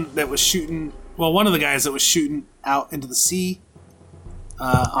one that was shooting, one of the guys that was shooting out into the sea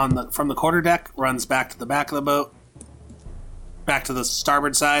from the quarterdeck runs back to the back of the boat, back to the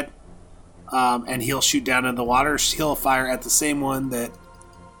starboard side, and he'll shoot down into the water. He'll fire at the same one that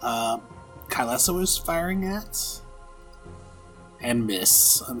Kylesa was firing at, and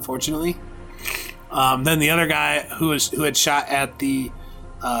miss, unfortunately. Then the other guy who had shot at the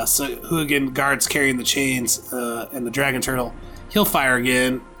Sahuagin guards carrying the chains and the dragon turtle, he'll fire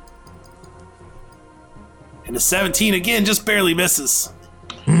again. And a 17 again just barely misses.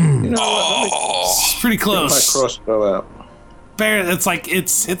 It's pretty My close. crossbow out. It's like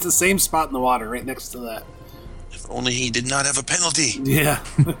it's hit the same spot in the water right next to that. If only he did not have a penalty. Yeah.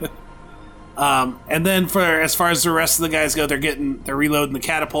 And then as far as the rest of the guys go, they're reloading the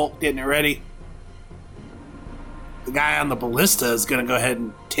catapult, getting it ready. The guy on the ballista is going to go ahead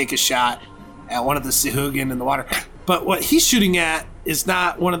and take a shot at one of the Sahuagin in the water. But what he's shooting at is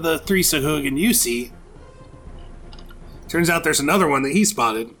not one of the 3 Sahuagin you see. Turns out there's another one that he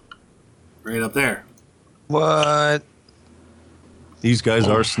spotted right up there. What? These guys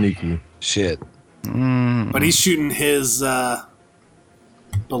are sneaky. Shit. But he's shooting his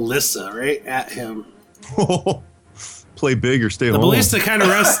ballista right at him. Play big or stay The home. ballista kind of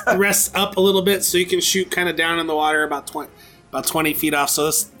rests up a little bit, so you can shoot kind of down in the water about 20 feet off. So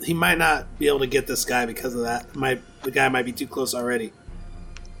he might not be able to get this guy because of that. The guy might be too close already.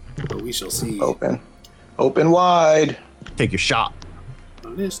 But we shall see. Open wide. Take your shot.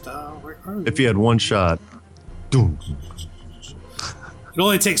 Ballista, where are you? If you had one shot. Doom. It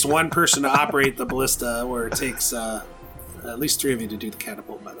only takes one person to operate the ballista, where it takes at least 3 of you to do the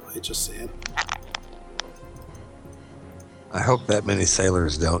catapult, by the way, just saying. I hope that many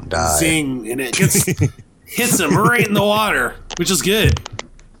sailors don't die. Zing, and it hits him right in the water, which is good.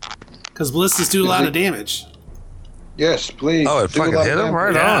 Because ballistas do a lot of damage. Yes, please. Oh, it Do a fucking lot hit of him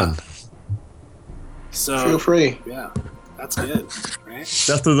damage. right Yeah. on. So Feel free. yeah, that's good, right?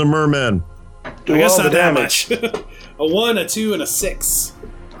 Death of the merman. Do I guess all not the that damage. much. A 1, a 2, and a 6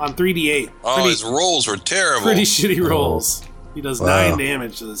 on 3d8. Oh, his rolls were terrible. Pretty shitty rolls. He does Wow. 9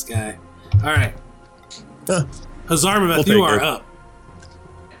 damage to this guy. All right, Huh. Hazarmaveth, We'll you take are it. up.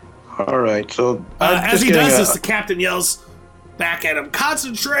 All right, so As he does this, the captain yells back at him,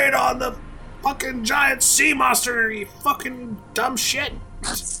 "Concentrate on the fucking giant sea monster, you fucking dumb shit."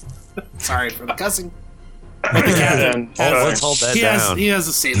 Sorry for the cussing. But the captain Let's hold that down. he has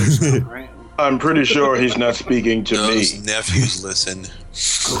a sailor's tone, right? I'm pretty sure he's not speaking to me. Those nephews listen.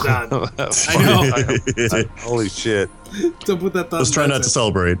 Oh god, I know. Holy shit. Don't put that thought. Let's try not to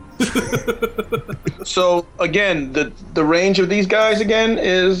celebrate. So again, the range of these guys again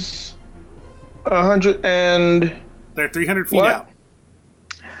is 100 and They're 300 feet What? out,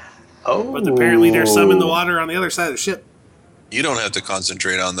 oh, but apparently there's some in the water on the other side of the ship. You don't have to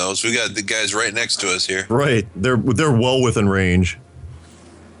concentrate on those. We got the guys right next to us here. Right. They're well within range.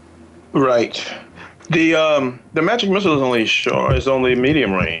 Right. The magic missile is only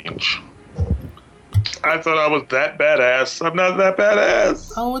medium range. I thought I was that badass. I'm not that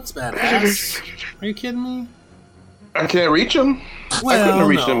badass. Oh, it's badass. Are you kidding me? I can't reach him. Well, I couldn't have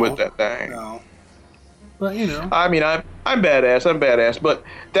reached no. him with that thing. No. But, you know. I mean, I'm badass. I'm badass. But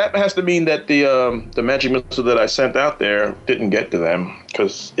that has to mean that the magic missile that I sent out there didn't get to them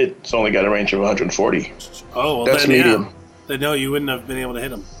because it's only got a range of 140. Oh, well, That's then, medium. yeah. Then, no, you wouldn't have been able to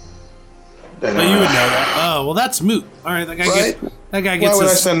hit him. Then, But you would know that. Oh, well, that's moot. All right, that guy Why gets would I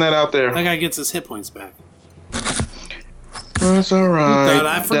his, send that out there? that guy gets his hit points back. That's all right. Thought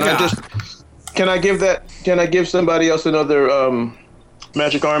I forgot. Can I give somebody else another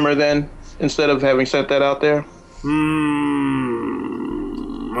magic armor then instead of having sent that out there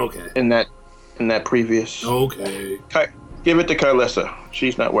Okay. in that previous? Okay. Give it to Carlessa.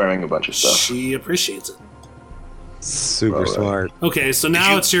 She's not wearing a bunch of stuff. She appreciates it. Super smart. Okay, so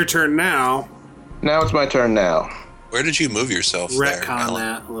now it's your turn now. Now it's my turn now. Where did you move yourself there, Retcon Alan?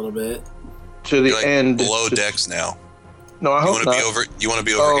 that a little bit. To the You're like end. below decks now. No, I You hope want to not. be over? You want to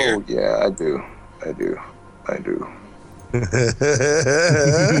be over here? Oh, yeah, I do.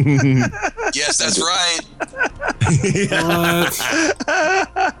 Yes, that's right. What?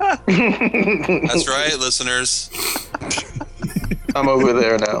 That's right, listeners. I'm over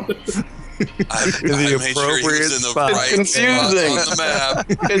there now. I made sure he was in the spot. right It's confusing. spot on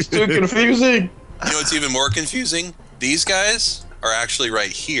the map. It's too confusing. You know what's even more confusing? These guys are actually right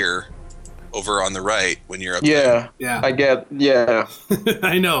here, over on the right when you're up there. Yeah, Yeah. yeah.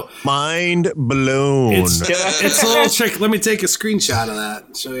 I know. Mind blown. It's a little trick. Let me take a screenshot of that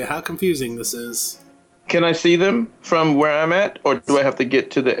and show you how confusing this is. Can I see them from where I'm at, or do I have to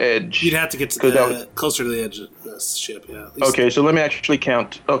get to the edge? You'd have to get to 'Cause that was- closer to the edge of this ship, yeah. At least- Okay, so let me actually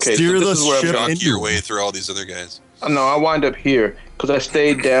count. Okay, Steer so the this is where I'm ship going. Jockey your way through all these other guys. No, I wind up here because I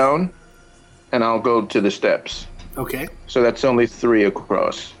stayed down, and I'll go to the steps. Okay. So that's only 3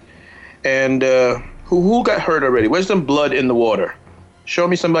 across. And who got hurt already? Where's some blood in the water? Show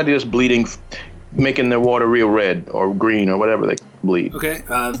me somebody that's bleeding, making their water real red or green or whatever they bleed. Okay.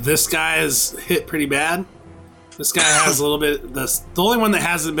 This guy is hit pretty bad. This guy has a little bit. The only one that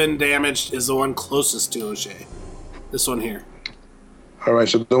hasn't been damaged is the one closest to O'Shea. This one here. All right,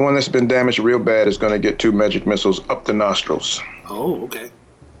 so the one that's been damaged real bad is going to get 2 magic missiles up the nostrils. Oh, okay.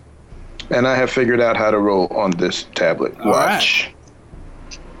 And I have figured out how to roll on this tablet. All Watch.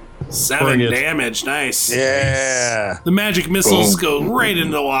 7 Bring it. damage. Nice. Yeah. The magic missiles Boom. go right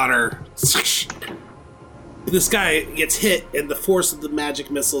into the water. This guy gets hit, and the force of the magic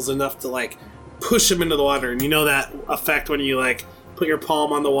missiles enough to like push him into the water. And you know that effect when you like put your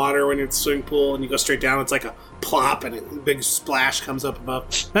palm on the water when you're at the swimming pool and you go straight down. It's like a plop, and a big splash comes up above.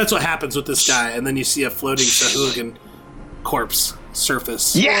 That's what happens with this guy. And then you see a floating Sahuagin corpse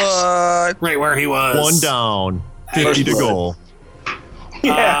surface Yes! right where he was. One down. 50 to goal.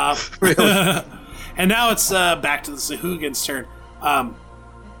 Yeah. And now it's back to the Sahuagin's turn.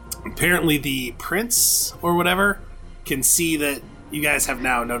 Apparently the prince or whatever can see that you guys have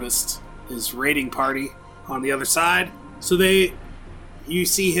now noticed his raiding party on the other side. So you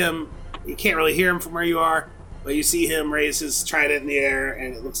see him, you can't really hear him from where you are, but you see him raise his trident in the air,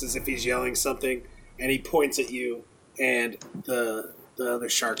 and it looks as if he's yelling something, and he points at you, and the other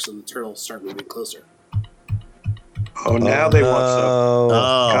sharks and the turtles start moving closer. Oh, now they want some.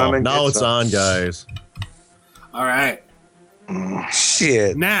 Oh, Come and now get it's some. on, guys. All right.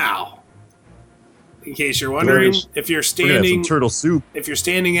 Shit. Now, in case you're wondering, if you're We're gonna have standing some turtle soup. if you're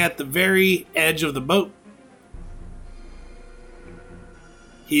standing at the very edge of the boat,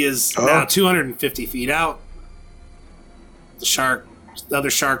 he is now 250 feet out. The other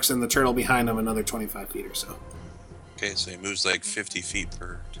sharks and the turtle behind him another 25 feet or so. Okay, so he moves like 50 feet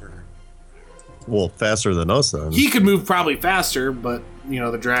per turn. Well, faster than us then. He could move probably faster, but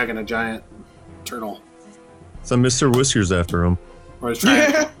they're dragging a giant turtle. So Mr. Whiskers after him. Or he's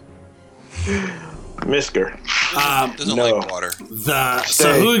trying. Misker. Doesn't No. like water. The Stay.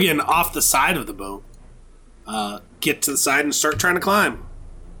 Sahuagin off the side of the boat get to the side and start trying to climb.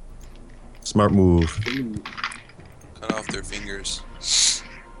 Smart move. Cut off their fingers.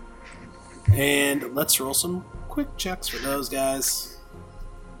 And let's roll some quick checks for those guys.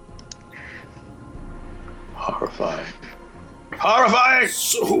 Horrifying. Horrifying!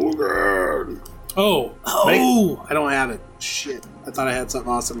 So good. Oh, I don't have it. Shit. I thought I had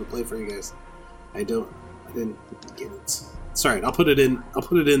something awesome to play for you guys. I didn't get it. Sorry, I'll put it in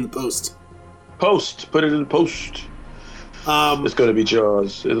the post. Put it in post. It's gonna be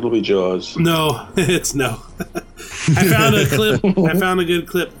Jaws. It'll be Jaws. No, it's no. I found a clip. I found a good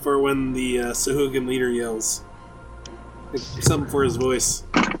clip for when the Sahuagin leader yells. Something for his voice.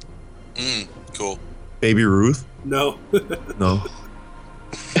 Cool. Baby Ruth? No. No.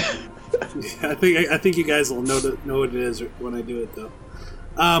 I think you guys will know what it is when I do it though.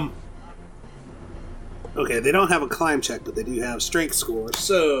 Okay, they don't have a climb check, but they do have strength score.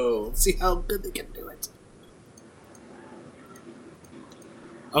 So let's see how good they can do it.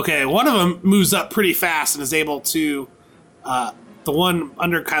 Okay, one of them moves up pretty fast and is able to. The one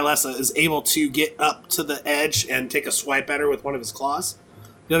under Kylesa is able to get up to the edge and take a swipe at her with one of his claws.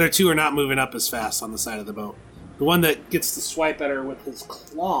 The other two are not moving up as fast on the side of the boat. The one that gets to swipe at her with his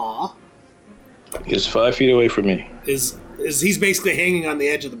claw He's 5 feet away from me. is he's basically hanging on the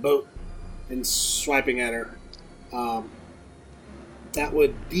edge of the boat and swiping at her. That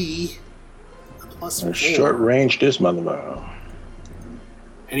would be a +4. Short range, this motherfucker.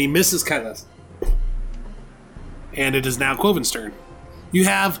 And he misses Kylesa. And it is now Quoven's turn. You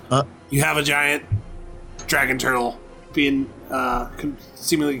have a giant dragon turtle being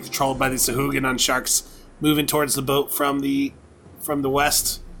seemingly controlled by the Sahuagin on sharks, moving towards the boat from the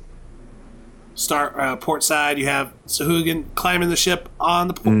west port side. You have Sahuagin climbing the ship on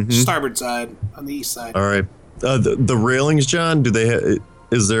the starboard side, on the east side. All right. The railings, John. Do they?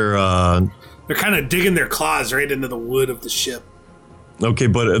 Is there? They're kind of digging their claws right into the wood of the ship. Okay,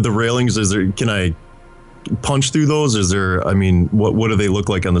 but the railings. Is there? Can I punch through those? Is there? I mean, what do they look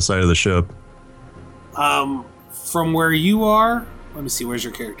like on the side of the ship? From where you are, let me see. Where's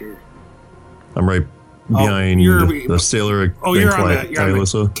your character? I'm right behind the sailor. Oh, you're on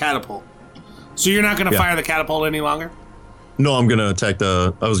the catapult. So you're not going to fire the catapult any longer? No, I'm going to attack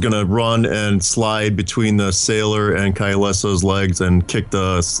I was going to run and slide between the sailor and Kylesa's legs and kick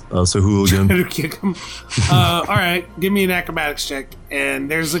the Sahuagin. Kick him. All right, give me an acrobatics check.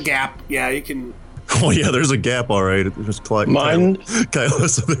 And there's a gap. Yeah, you can. Oh yeah, there's a gap. All right, just mind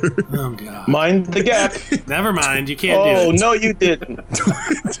Kylesa there. Oh god. Mind the gap. Never mind. You can't do it. Oh no, you didn't.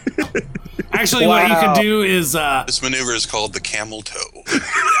 Actually, what you could do is this maneuver is called the camel toe.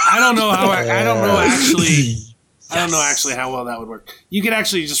 I don't know actually how well that would work. You could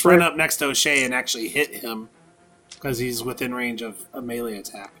actually just run up next to O'Shea and actually hit him because he's within range of a melee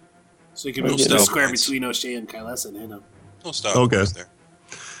attack. So you can move to the square between O'Shea and Kylesa and hit him. No stop. Okay. There.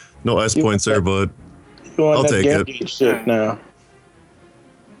 No S points there, but I'll take it. Shit now.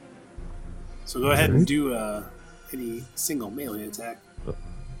 So go ahead and do any single melee attack.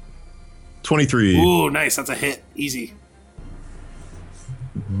 23. Ooh, nice. That's a hit. Easy.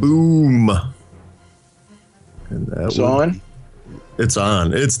 Boom. And It's on? It's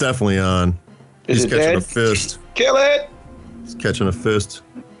on. It's definitely on. Is He's it catching dead? a fist. Kill it! He's catching a fist.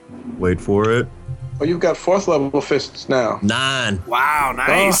 Wait for it. Oh, you've got 4th level fists now. 9. Wow,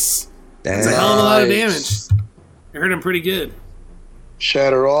 nice. That's a hell of a lot of damage. You hurt him pretty good.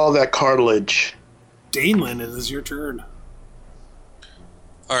 Shatter all that cartilage. Daneland, it is your turn.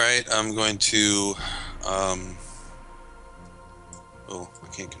 All right, I'm going to. Oh, I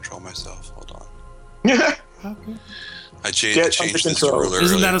can't control myself. Hold on. Okay. I changed this to ruler.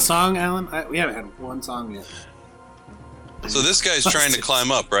 Isn't that a song, Alan? We haven't had one song yet. So this guy's trying to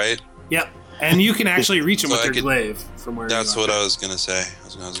climb up, right? Yep. And you can actually reach him So with I your could- glaive from where That's you are. what I was gonna say. I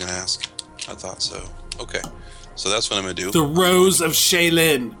was gonna ask. I thought so. Okay, so that's what I'm gonna do. The Rose of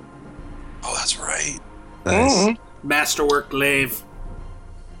Shaylin. Oh, that's right. Nice. Masterwork glaive.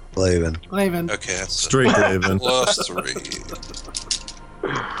 Glaven. Glaven. Okay, that's Straight Glaven. +3.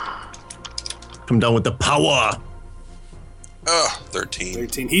 Come down with the power. 13.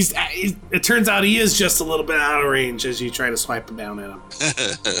 13. It turns out he is just a little bit out of range as you try to swipe him down at him.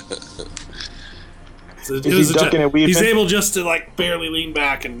 So Is he ducking and weaving? he's able just to like barely lean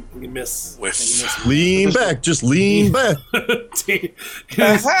back and miss. Whiff. Lean back. Just lean back.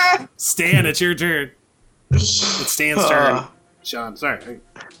 Stan, it's your turn. It's Stan's turn. Sean, sorry.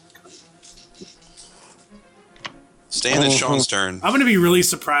 Stan, it's Sean's turn. I'm gonna be really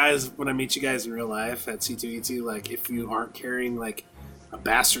surprised when I meet you guys in real life at C2E2. Like, if you aren't carrying like a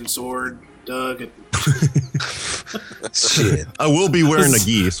bastard sword, Doug. Shit. I will be wearing a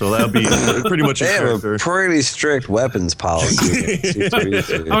gi, so that'll be pretty much a They have character. a pretty strict weapons policy.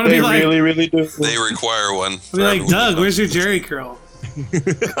 I'm gonna They be like, really do. They require one. I'll be like, Doug, where's your Jerry curl?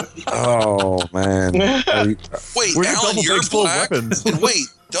 Oh man. Wait, Where's your Alan, double you're face full of black? weapons? And wait,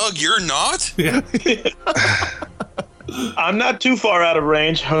 Doug, you're not? Yeah. I'm not too far out of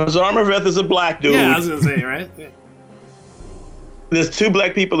range. Zarmaveth is a black dude. Yeah, I was gonna say, right? Yeah. There's 2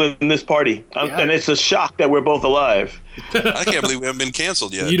 black people in this party, Yeah. and it's a shock that we're both alive. I can't believe we haven't been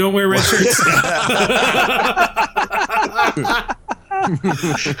canceled yet. You don't wear red shirts?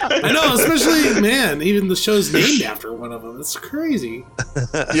 I know, especially, man, even the show's named after one of them. It's crazy.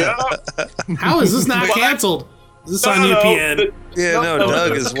 Yeah. How is this not canceled? Is this on UPN? Yeah, no,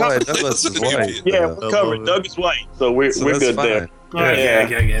 Doug is white. Douglas is white. Yeah, we're covered. Doug is white, so we're So we're that's good fine. there. I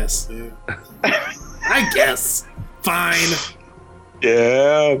guess. Yeah. I guess. Fine.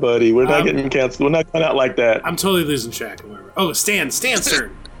 Yeah, buddy. We're not getting canceled. We're not going out like that. I'm totally losing track. Whatever. Oh, Stan's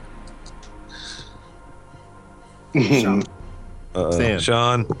turn. Sean. Stan,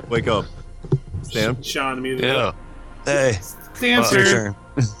 Sean. wake up. Stan. Sean immediately. Yeah. Hey. Stan's Your turn.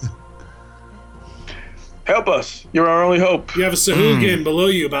 turn. Help us. You're our only hope. You have a Sahuagin below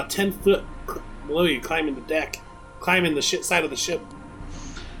you, about 10 foot below you, climbing the deck, climbing the side of the ship.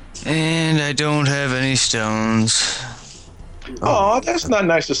 And I don't have any stones. Oh, that's not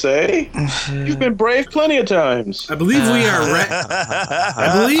nice to say. You've been brave plenty of times. I believe we are.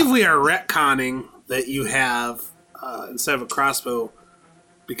 I believe we are retconning that you have instead of a crossbow,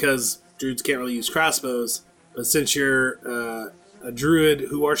 because druids can't really use crossbows. But since you're a druid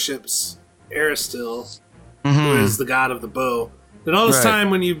who worships Aristil, who is the god of the bow, then all this time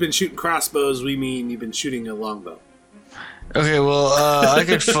when you've been shooting crossbows, we mean you've been shooting a longbow. Okay, well, I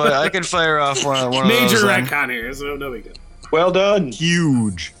could fire off one of Major those. retcon here, so no big deal. Well done.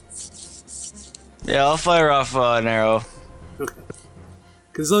 Huge. Yeah, I'll fire off an arrow. Okay.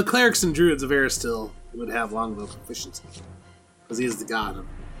 Because the clerics and druids of Aristil would have longbow proficiency, because he is the god of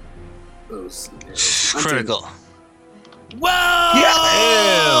those arrows. Critical. Whoa!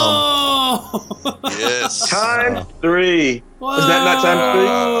 Yeah! Yes. Time 3. Whoa! Is that not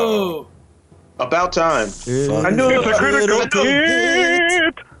time 3? About time. I knew it was a critical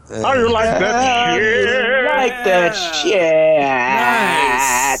hit. How you like that shit? Like that shit.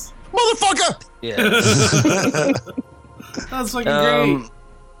 Nice. Motherfucker! Yeah. That's fucking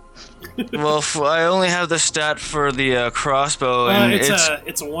great. Well, I only have the stat for the crossbow, and it's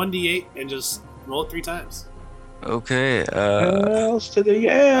a 1d8 and just roll it 3 times. okay. Else to the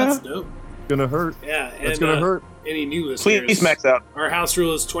yeah. That's dope. Gonna hurt. Yeah, and That's gonna hurt. Any new listeners? Please max out. Our house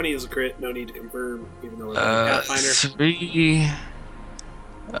rule is 20 as a crit. No need to confirm, even though we're Pathfinder. 3,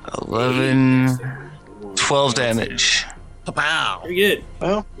 11, 12 damage. Very good.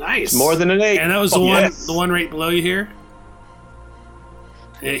 Well, Nice. it's more than an 8. And that was Oh, the yes. one right below you here.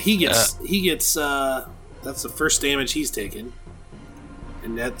 And he gets that's the first damage he's taken,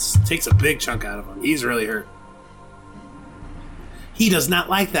 and takes a big chunk out of him. He's really hurt. He does not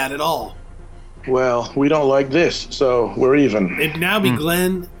like that at all. Well, we don't like this, so we're even. It'd now be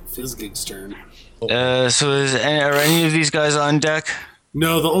Glenn Fizgig's turn. So are any of these guys on deck?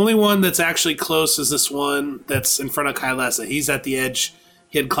 No, the only one that's actually close is this one that's in front of Kylesa. He's at the edge.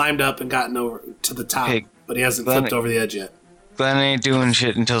 He had climbed up and gotten over to the top, Hey, but he hasn't Glenn- flipped over the edge yet. Glenn ain't doing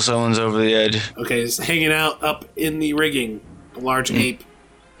shit until someone's over the edge. Okay, he's hanging out up in the rigging, a large ape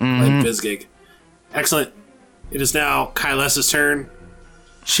like Fizgig. Excellent. It is now Kylesa's turn.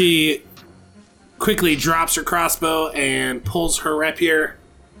 She quickly drops her crossbow and pulls her rapier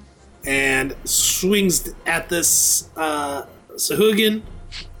and swings at this Sahuagin,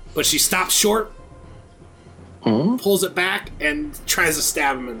 but she stops short, pulls it back, and tries to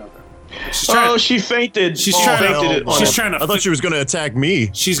stab him another. She fainted. She's Oh, trying fainted to. it. She's trying to. I thought she was gonna attack me.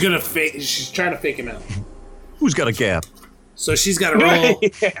 She's gonna fake. She's trying to fake him out. Who's got a gap? So she's got to roll.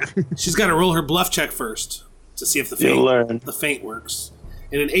 She's got to roll her bluff check first to see if You'll learn. the feint works.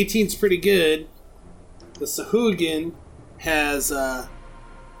 And an 18's pretty good. The Sahuagin has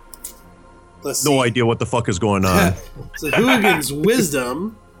let's see. No idea what the fuck is going on. Sahuagin's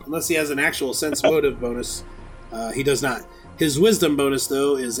wisdom, unless he has an actual sense motive bonus, he does not. His wisdom bonus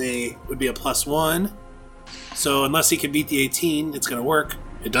though would be a +1. So unless he can beat the 18, it's gonna work.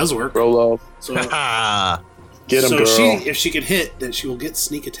 It does work. Roll off. So Get him, so girl. if she can hit, then she will get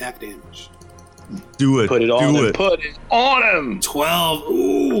sneak attack damage. Do it. Put it on Do him. it. Put it on him. 12.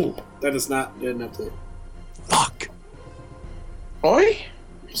 Ooh, that is not good enough to. Fuck. Oi.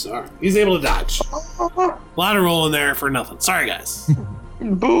 Sorry, he's able to dodge. A lot of rolling there for nothing. Sorry, guys.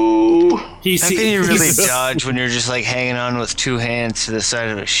 Boo. How can you really dodge when you're just like hanging on with 2 hands to the side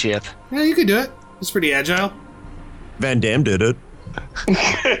of a ship? Yeah, you could do it. It's pretty agile. Van Damme did it. Lean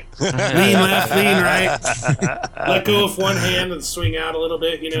left, lean right. Let go with one hand and swing out a little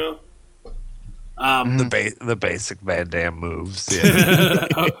bit. You know. The basic Van Damme moves. Yeah.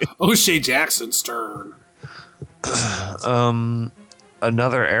 O'Shea Jackson's turn.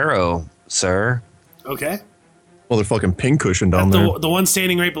 Another arrow, sir. Okay. Motherfucking pincushion down there. The one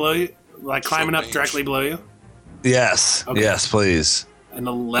standing right below you, like climbing up directly below you. Yes. Okay. Yes, please. An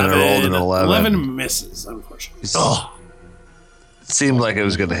I 11. rolled an 11. 11 misses, unfortunately. Oh. It seemed like it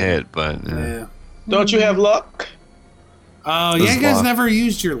was going to hit, but. Yeah. Don't you have luck? Oh, This yeah, you guys luck. never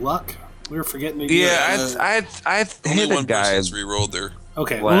used your luck. We were forgetting to do Yeah, it. I Only hit a one guy. person's re-rolled there.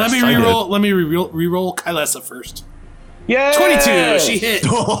 Okay, well, let me Last I re-roll. Let me re-roll Kylesa first. Yeah. 22. She hit.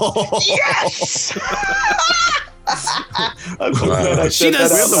 Yes. I'm so glad I She said does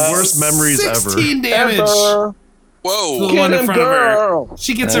that We have out the loud. worst memories ever. 16 damage. Ever. Whoa! The one in him, front of girl. her.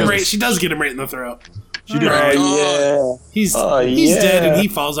 She gets him right. She does get him right in the throat. She did. Oh, He's Oh, he's yeah. dead and he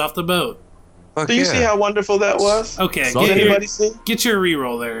falls off the boat. Fuck Do you yeah. see how wonderful that was? Okay, So get your, Anybody see? get your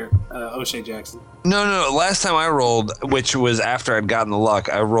reroll there, O'Shea Jackson. No. Last time I rolled, which was after I'd gotten the luck,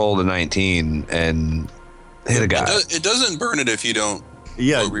 I rolled a 19 and hit a guy. It doesn't burn it if you don't.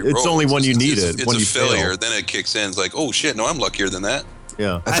 Yeah, re-roll. it's only when you need it. It's when a you failure. fail. Then it kicks in. It's like, oh shit, no, I'm luckier than that.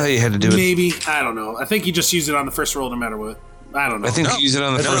 Yeah. I thought you had to do it. Maybe. I don't know. I think you just use it on the first roll no matter what. I don't know. I think No. you use it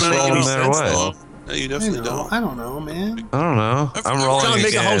on the No, first no, roll no, no no, matter sense, what. No, you I definitely know. don't. I don't know, man. I don't know. I'm Trying rolling to make a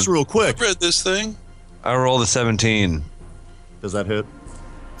again. house real quick. I've read this thing. I rolled a 17. Does that hit?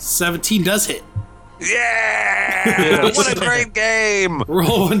 17 does hit. Yeah! What a great game!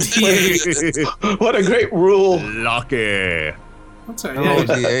 Roll 1d8. What a great rule. Lucky. That's all I rolled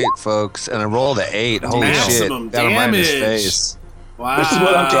right. a D8, folks, and I rolled an 8. Holy Maximum shit. Got him right in his damage. face. Wow. This is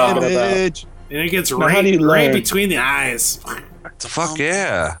what I'm talking about. Damage. And it gets Now, how do you right learn? between the eyes. Fuck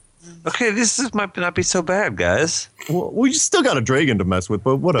yeah. Okay, might not be so bad, guys. Well, we still got a dragon to mess with,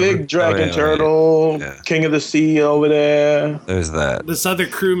 but whatever. Big dragon Oh, yeah, turtle, yeah. king of the sea over there. There's that. This other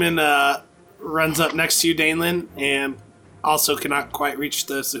crewman runs up next to you, Danelin, and also cannot quite reach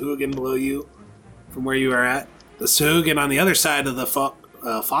the Sahuagin below you from where you are at. The Sahuagin on the other side of the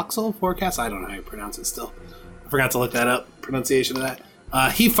foxhole forecast. I don't know how you pronounce it still. I forgot to look that up. Pronunciation of that.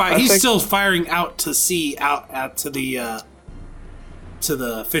 He's still firing out to sea, out to the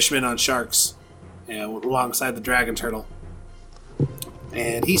fishermen on sharks, alongside the dragon turtle.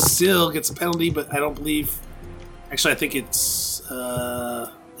 And he still gets a penalty, but I don't believe. Actually, I think it's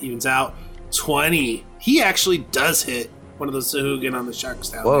evens out. 20. He actually does hit one of the Sahuagin on the sharks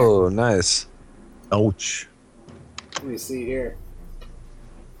down Whoa, nice. Ouch. there. Let me see here.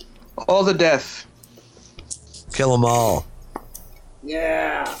 All the death. Kill them all.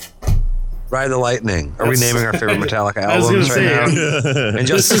 Yeah. Ride the Lightning. Are we That's- naming our favorite Metallica I was albums gonna right say, now? And This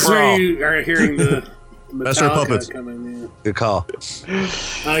just is for where all. you are hearing the Master of Metallica Puppets. coming. Good call.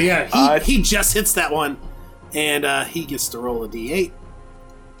 Yeah, he just hits that one, and he gets to roll a d8,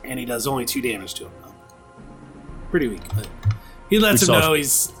 and he does only 2 damage to him. Pretty weak, but he lets him know he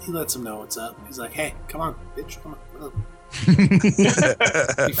lets him know what's up. He's like, "Hey, come on, bitch, come on."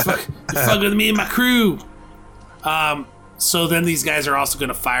 you fuck with me and my crew. So then these guys are also going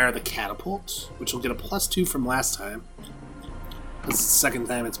to fire the catapult, which will get a +2 from last time. This is the second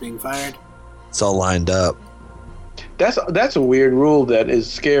time it's being fired. It's all lined up. That's a weird rule that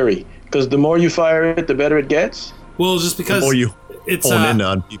is scary because the more you fire it, the better it gets. Well, just because Or you it's hone in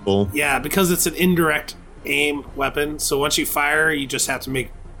on people. yeah, because it's an indirect aim weapon. So once you fire, you just have to make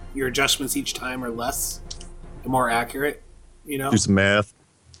your adjustments each time are less and more accurate. You know, Do some math.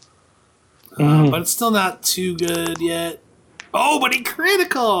 but it's still not too good yet. Oh, but he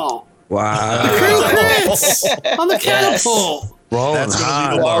critical! Wow. Crew crits on the catapult. Rolling That's gonna hot.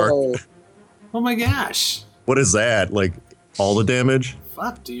 be the mark. Oh my gosh! What is that? Like all the damage?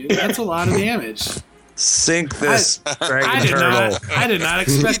 Fuck, dude, that's a lot of damage. Sink this dragon I did turtle. I did not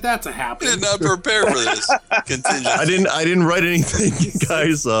expect that to I happen. did not prepare for this contingent. I didn't write anything,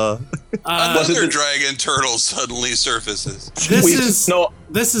 guys. Another dragon turtle suddenly surfaces.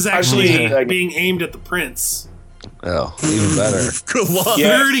 This is actually seen it. being aimed at the prince. Oh, even better. Come on.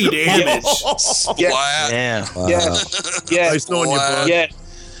 30 damage. Splat. Yeah. Wow. Yes, Nice knowing you, bud.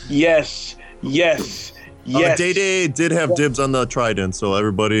 yes. Day did have dibs on the trident, so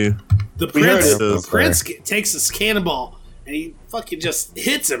everybody. The We heard prince, it. the prince takes his cannonball and he fucking just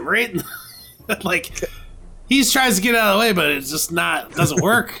hits him right in the, like he tries to get out of the way, but it's just doesn't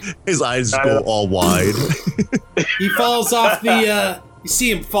work. His eyes go all wide. He falls off the. You see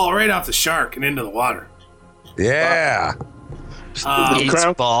him fall right off the shark and into the water. Yeah. The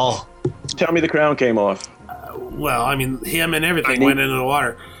crown ball. Tell me the crown came off. Well, I mean, him and everything went into the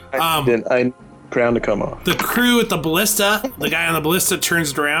water. I crown to come off. The crew at the ballista, the guy on the ballista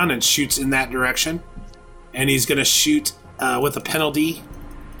turns around and shoots in that direction. And he's going to shoot with a penalty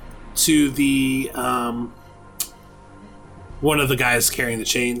to the one of the guys carrying the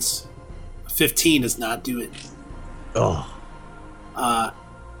chains. 15 does not do it. Oh.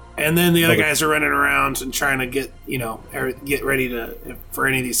 And then the other guys are running around and trying to get ready for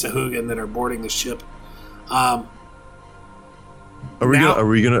any of these Sahuagin that are boarding the ship. Are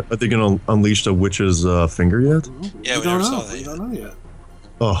they gonna unleash the witch's finger yet? Yeah, we don't never know. saw that We yet. don't know yet.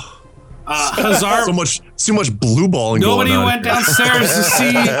 Oh. Hazar, so much blue balling nobody going on. went downstairs to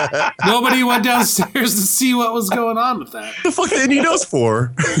see. Nobody went downstairs to see what was going on with that. The fuck they need us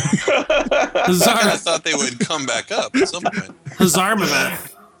for? I Hazar, thought they would come back up at some point.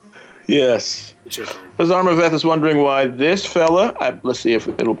 Hazarmaveth. Yes. Hazarmaveth is wondering why this fella. Let's see if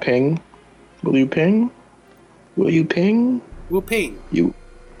it'll ping. Will you ping? Will you ping? We'll ping. You,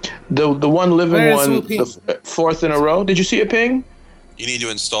 the one living Where's one, Will Ping? the fourth in a row. Did you see a ping? You need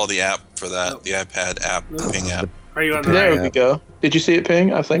to install the app for that, the iPad app, the Ping app. Are you on the There right? we go. Did you see it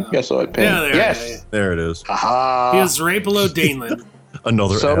ping? I think I saw it ping. Yeah, there. Yes. Yeah. There it is. Aha. He is right below Daneland.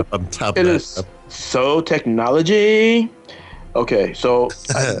 Another So, app on top It of is that. so technology. Okay, so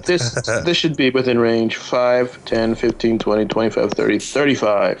this should be within range 5, 10, 15, 20, 25, 30,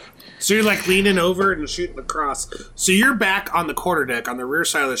 35. So you're like leaning over and shooting across. So you're back on the quarterdeck, on the rear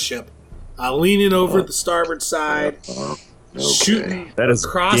side of the ship, leaning over the starboard side, shooting That is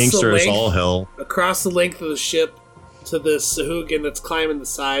across gangster as the all length, hell. across the length of the ship to the Sahuagin that's climbing the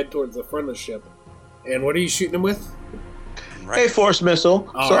side towards the front of the ship. And what are you shooting him with? A force missile.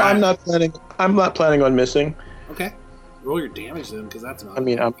 All so right. I'm not planning on missing. Okay, roll your damage then, because that's not. I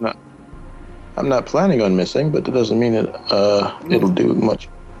mean, I'm not planning on missing, but that doesn't mean it'll do much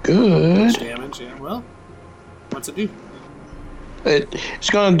good. damage. Yeah. Well, what's it do? It's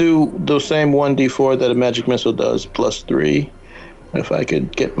gonna do the same 1d4 that a magic missile does, plus 3. If I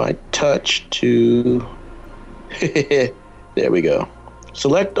could get my touch to, there we go.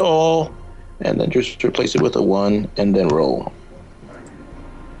 Select all, and then just replace it with a 1, and then roll.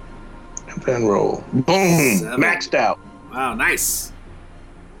 And then roll. Boom! 7. Maxed out. Wow, nice.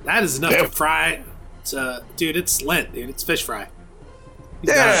 That is enough to fry. Dude, it's Lent, dude. It's fish fry.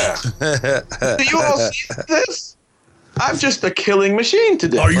 Yeah. Do you all see this? I'm just a killing machine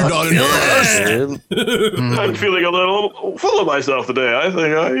today. Are you not impressed? I'm feeling a little full of myself today. I think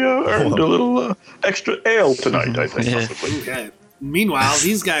I earned a little extra ale tonight, I think. Yeah. Possibly. Okay. Meanwhile,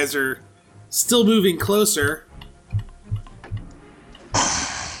 these guys are still moving closer.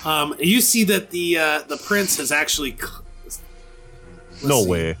 You see that the prince has actually No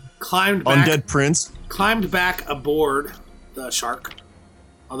way. climbed back, Undead Prince? climbed back aboard the shark.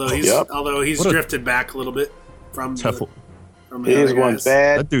 Although he's Yep. What a- drifted back a little bit from the He is other one guys.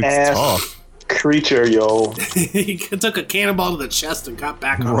 bad That dude's ass tough. creature, yo. He took a cannonball to the chest and got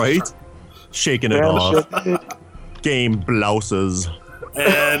back on the Right? truck. Shaking it off. Game blouses.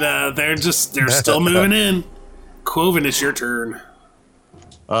 And they're still moving in. Quoven, it's your turn.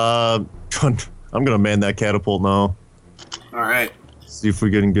 I'm gonna man that catapult now. All right. See if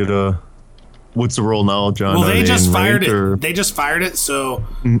we can get a. What's the roll now, John? Well, Are they in just fired range, or- it. They just fired it, so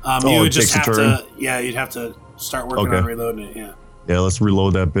Oh, you it would just takes a have turn? to. Yeah, you'd have to start working Okay. on reloading it. Yeah. Yeah, let's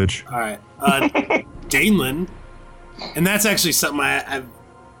reload that bitch. All right. Daneland, and that's actually something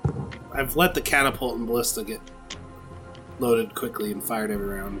I've let the catapult and ballista get loaded quickly and fired every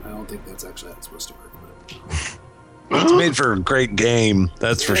round. I don't think that's actually how it's supposed to work. But It's made for a great game,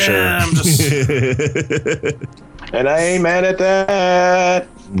 that's for sure. yeah, I'm just. And I ain't mad at that.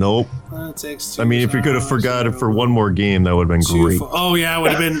 Nope. It takes I mean, if we could have forgot it for one more game, that would have been great. Oh yeah,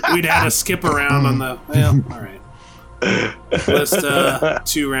 would have been. We'd had a skip around on the. Well, all right.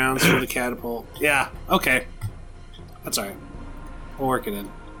 List 2 rounds for the catapult. Yeah. Okay. That's all right. We'll work it in.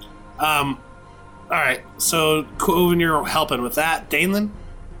 All right. So Quoven, you're helping with that. Daneland?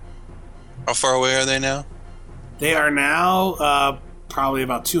 How far away are they now? They are now probably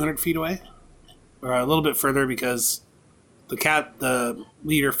about 200 feet away, or a little bit further because the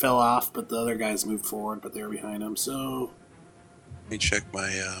leader fell off, but the other guys moved forward, but they were behind him. So Let me check my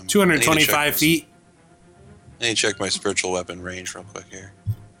 225 feet. I need to check my spiritual weapon range real quick here.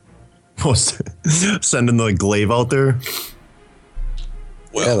 Sending the glaive out there.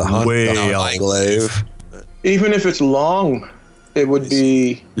 Well, way not out. like Glaive. Even if it's long, it would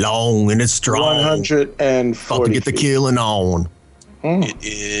be Long and it's strong. 140 About to get the feet. killing on. It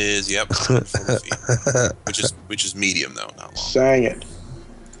is, yep, 40 feet. which is medium though, not long. Sang it.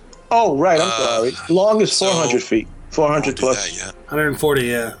 Oh, right. I'm sorry. Long is 400 feet. 400 Won't do plus. that yet. 140,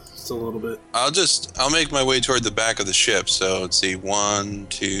 yeah. Just a little bit. I'll make my way toward the back of the ship. So let's see, 1,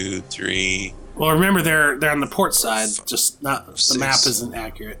 2, 3. Well, remember they're on the port side. Just not the 6. map isn't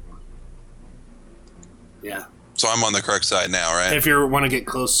accurate. Yeah, So I'm on the correct side now, right? if you want to get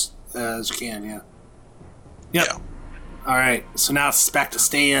close as you can, yeah. Yep. Yeah. All right. So now it's back to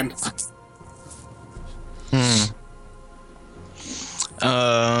stand.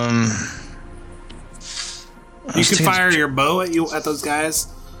 You could fire your bow at those guys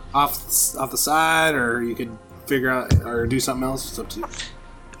off the side, or you could figure out or do something else. It's up to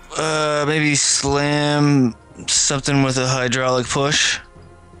you. Maybe slam something with a hydraulic push.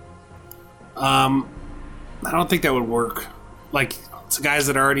 I don't think that would work. Like, it's guys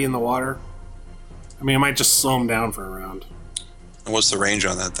that are already in the water. I mean, it might just slow them down for a round. And what's the range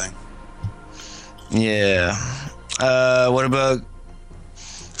on that thing? Yeah. What about?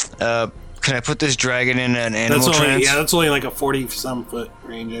 Can I put this dragon in an animal That's only trance? that's only like a 40-some foot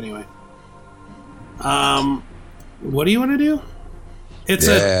range anyway. What do you want to do? It's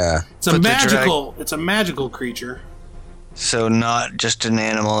a Put it's a magical creature. So not just an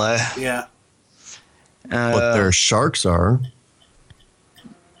animal, eh? Yeah. But their sharks are.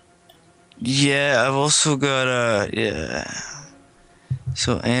 Yeah, I've also got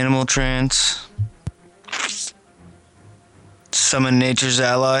So animal trance. Summon nature's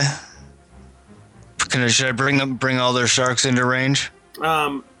ally. Should I bring all their sharks into range?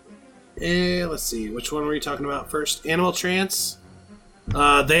 Let's see. Which one were you talking about first? Animal trance.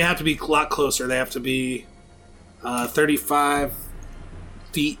 They have to be a lot closer. They have to be 35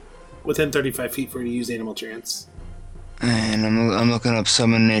 feet, within 35 feet for you to use animal trance. And I'm looking up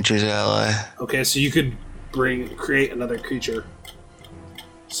summon nature's ally. Okay, so you could create another creature.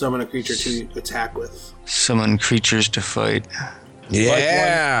 Summon a creature to attack with. Summon creatures to fight.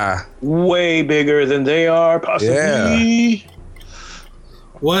 Yeah. Like way bigger than they are, possibly. Yeah.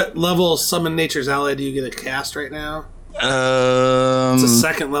 What level summon nature's ally do you get to cast right now? It's a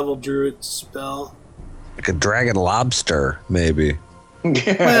second level druid spell. Like a dragon lobster, maybe.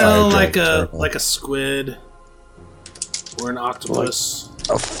 Well, like a squid or an octopus.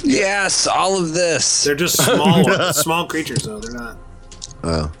 Yes, all of this. They're just small creatures, though. They're not.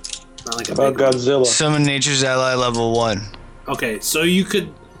 Oh. Not like About Godzilla. Summon nature's ally level 1. Okay, so you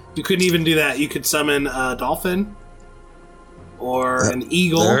couldn't even do that. You could summon a dolphin or an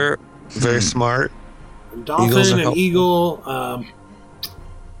eagle. They're very smart. A dolphin, an eagle,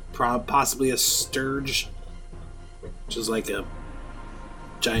 possibly a sturge, which is like a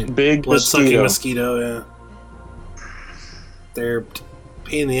giant big blood-sucking mosquito. Yeah, they're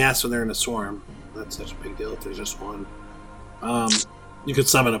pain in the ass when they're in a swarm. Not such a big deal if there's just one. You could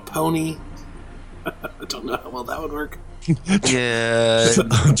summon a pony. I don't know how well that would work. Yeah.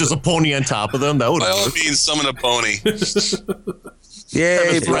 Just a pony on top of them? That would By all work. means, summon a pony.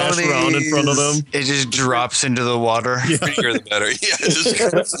 Yay, Splash around in front of them. It just drops into the water. The bigger the better. Yeah,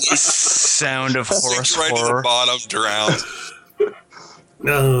 just Sound of horse right to the horror. bottom, drowns.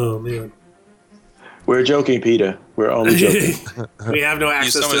 Oh, man. We're joking, Peter. We're only joking. We have no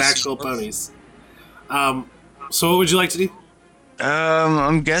access summon to a- actual ponies. So what would you like to do?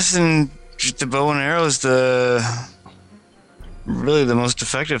 I'm guessing just the bow and arrow is really the most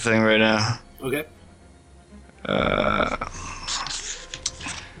effective thing right now. Okay.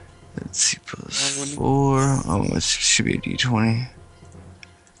 Let's see, plus 4. Oh, it should be a d20.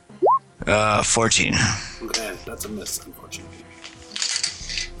 14. Okay, that's a miss, unfortunately.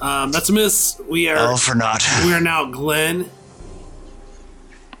 That's a miss. We are All for naught. We are now Glenn.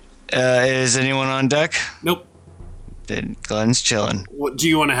 Is anyone on deck? Nope. Then Glenn's chilling. What do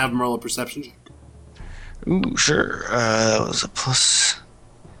you want to have him roll a perception check? Ooh, sure. That was a plus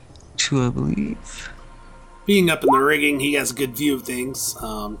 2, I believe. Being up in the rigging, he has a good view of things.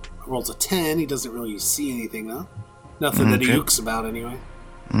 Rolls a 10. He doesn't really see anything, though. Nothing that he Okay. ooks about, anyway.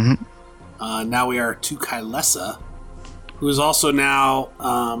 Mm-hmm. Now we are to Kylesa, who is also now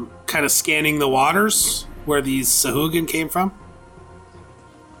kind of scanning the waters where these Sahuagin came from.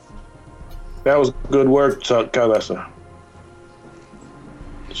 That was good work, Kylesa.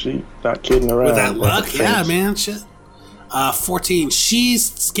 She not kidding around. With that luck, Thanks. yeah, man, shit. 14.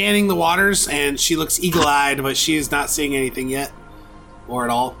 She's scanning the waters, and she looks eagle-eyed, but she is not seeing anything yet, or at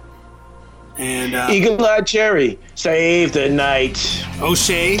all. And Eagle-eyed Cherry, save the night.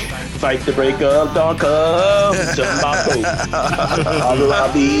 O'Shea, fight the break of dawn, come tomorrow.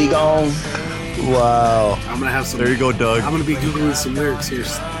 I'll be gone. Wow. I'm gonna have some. There you go, Doug. I'm gonna be googling some lyrics here.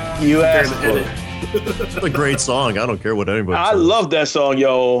 You asked Prepare for to it. edit. It's a great song. I don't care what anybody I says. love that song,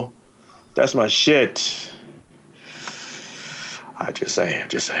 yo. That's my shit. I just saying.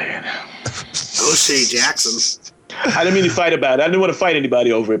 O'Shea Jackson. I didn't mean to fight about it. I didn't want to fight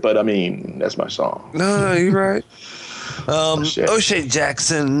anybody over it, but I mean, that's my song. No, you're right. shit. O'Shea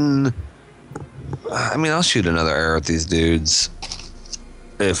Jackson. I mean, I'll shoot another arrow at these dudes.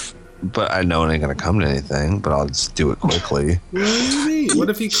 But I know it ain't gonna come to anything. But I'll just do it quickly. What do you mean? What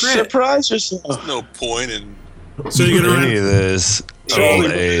if he crit? Surprise yourself. There's no point in. So you're gonna Any run? of this? Charlie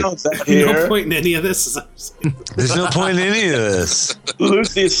Roll 8. Brown's out No here. point in any of this. Is what I'm saying. There's no point in any of this.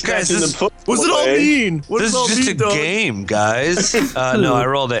 Lucy is Guys, snatching the this- foot. What's it all away. mean? What This does it all is just a mean, Doug? game, guys. No, I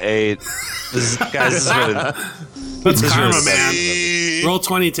rolled an 8. This is what That's This karma, was- man. Roll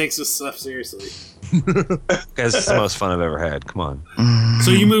 20 takes this stuff seriously. guys, this is the most fun I've ever had. Come on.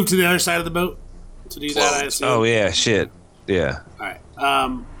 So you move to the other side of the boat to do that, I assume. Oh yeah, shit. Yeah. All right.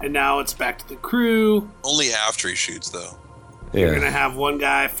 And now it's back to the crew. Only after he shoots, though. You're Yeah. gonna have one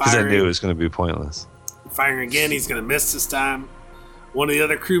guy Because I knew it firing, was going to be pointless. firing again. He's gonna miss this time. One of the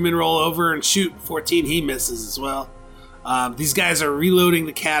other crewmen roll over and shoot. 14. He misses as well. These guys are reloading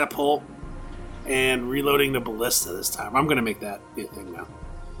the catapult. and reloading the ballista this time. I'm going to make that be a thing now.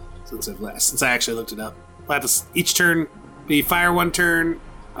 Since I actually looked it up. We'll have to each turn be fire one turn,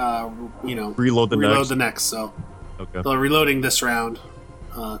 reload the next. So okay. So reloading this round.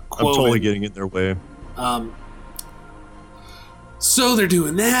 I'm totally getting in their way. So they're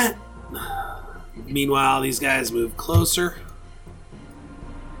doing that. Meanwhile, these guys move closer.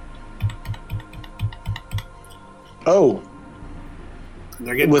 Oh. And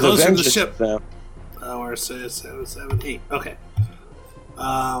they're getting With closer to the vengeance ship. now. We're 7, 8. Okay.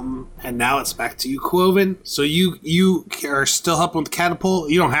 And now it's back to you, Quoven. So you are still helping with the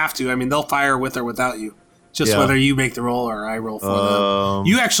catapult. You don't have to. I mean, they'll fire with or without you. Just whether you make the roll or I roll for them.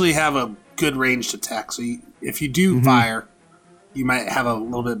 You actually have a good ranged attack. So if you do fire, you might have a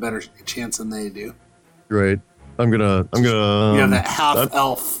little bit better chance than they do. Right. I'm gonna. You have that half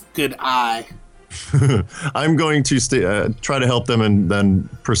elf good eye. I'm going to try to help them and then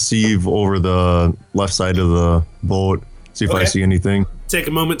perceive over the left side of the boat. See if I see anything. Take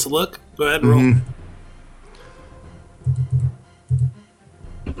a moment to look. Go ahead and roll.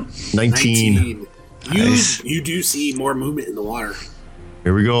 19. You do see more movement in the water.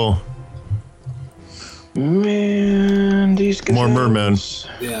 Here we go. Man, these guys. More mermen.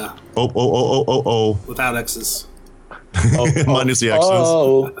 Yeah. Oh. Without X's. Minus the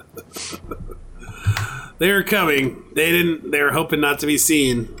X's. They were coming. They were hoping not to be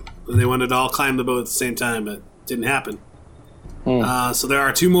seen. And they wanted to all climb the boat at the same time, but it didn't happen. So there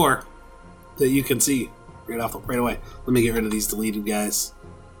are 2 more that you can see right away. Let me get rid of these deleted guys.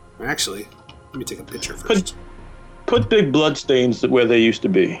 Or actually, let me take a picture first. Put the bloodstains where they used to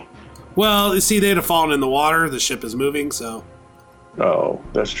be. Well, you see, they'd have fallen in the water. The ship is moving, so. Oh,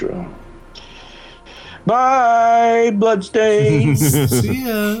 that's true. Bye, bloodstains. See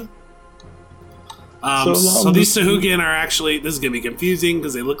ya. So these Sahuagin are actually. This is gonna be confusing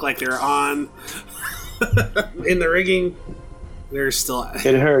because they look like they're on in the rigging. They're still.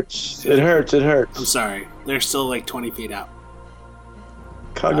 It hurts. It hurts. It hurts. I'm sorry. They're still like 20 feet out.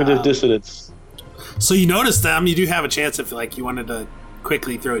 Cognitive dissonance. So you notice them. You do have a chance if like you wanted to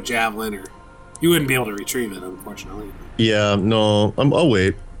quickly throw a javelin, or you wouldn't be able to retrieve it, unfortunately. Yeah. No. I'll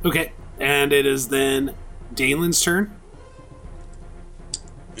wait. Okay, and it is then Danelin's turn.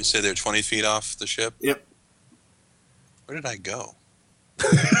 You say they're 20 feet off the ship? Yep. Where did I go?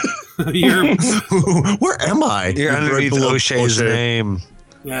 Where am I? You're underneath O'Shea's name.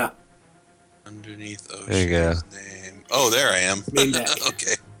 Yeah. Underneath O'Shea's name. Oh, there I am.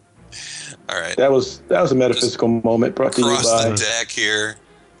 Okay. All right. That was a metaphysical moment brought to you Cross by the deck here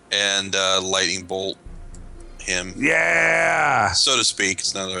and lightning bolt him. Yeah. So to speak.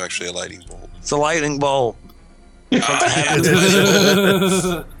 It's not actually a lightning bolt. It's a lightning bolt.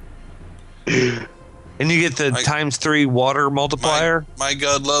 And you get the ×3 water multiplier. My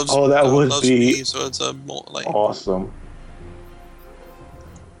God loves. Oh, that God would loves be me, so it's a lightning. Awesome.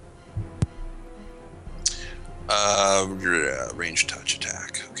 Range touch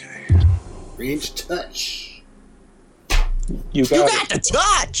attack. Okay. Range touch. You got the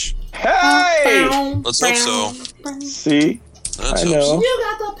touch. Hey! Let's hope so. See? Let's I hope know. so. You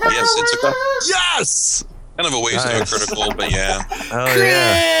got the power. Yes, it's a Yes. kind of a waste of a critical, but yeah. Oh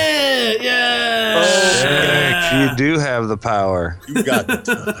yeah. Yeah. You do have the power. You got the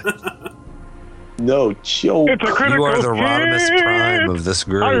touch. No joke. It's a critical You are the Rodimus hit. Prime of this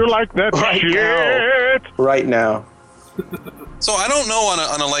group. How you like that Right shit? now. Right now. So I don't know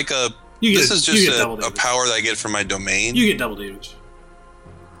on a like a. You This get- is you just get double a damage. power that I get from my domain. You get double damage.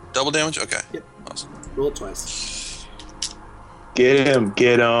 Double damage. Okay. Yep. Awesome. Roll it twice. Get him.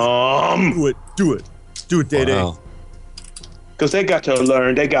 Get him. Do it. Do it, Day Day. Wow. Because they got to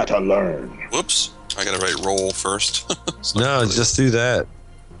learn. They got to learn. Whoops. I gotta write roll first. No, just do that.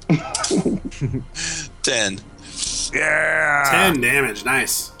 10. Yeah. 10 damage.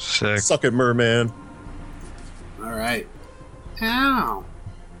 Nice. Sick. Suck it, merman. All right. Ow.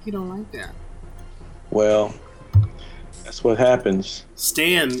 You don't like that. Well, that's what happens.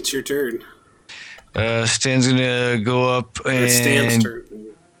 Stan, it's your turn. Stan's gonna go up It's Stan's and turn.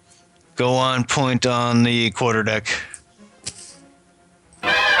 go on point on the quarterdeck.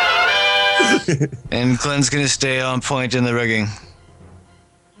 And Glenn's gonna stay on point in the rigging.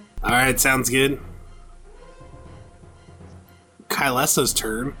 All right, sounds good. Kylessa's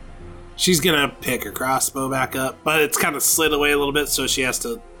turn. She's gonna pick her crossbow back up, but it's kind of slid away a little bit, so she has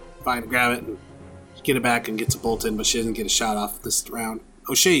to grab it and get it back and gets a bolt in, but she doesn't get a shot off this round.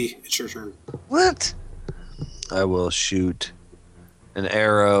 O'Shea, it's your turn. What? I will shoot an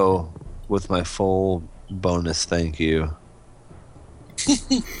arrow with my full bonus. Thank you.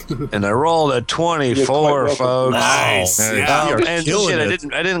 And I rolled a 24, folks. Nice. Wow. Yeah. You are And killing shit,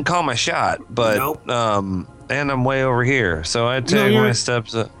 it. I didn't call my shot, but Nope. and I'm way over here, so I take you're- my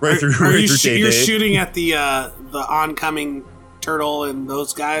steps up. Right through, Are right you through you're Day-Day. shooting at the oncoming turtle and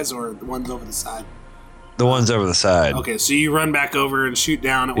those guys, or the ones over the side? The ones over the side. Okay, so you run back over and shoot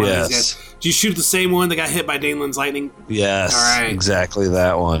down at one of these Yes. guys. Do you shoot the same one that got hit by Danelin's lightning? Yes, All right. exactly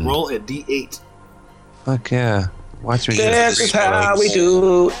that one. Roll a d8. Fuck yeah! Watch me. This do is how we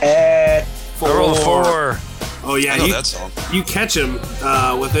do it. I rolled a 4. Oh yeah, I know you, that song. you catch him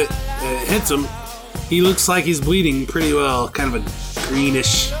with it. It hits him. He looks like he's bleeding pretty well, kind of a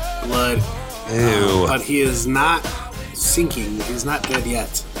greenish blood. Ew. But he is not sinking. He's not dead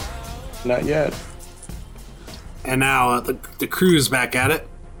yet. Not yet. And now the crew's back at it.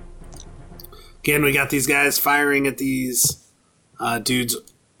 Again, we got these guys firing at these dudes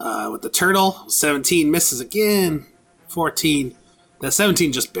with the turtle. 17 misses again. 14. That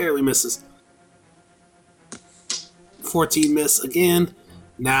 17 just barely misses. 14 miss again.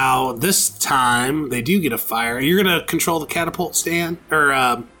 Now, this time, they do get a fire. You're going to control the catapult stand?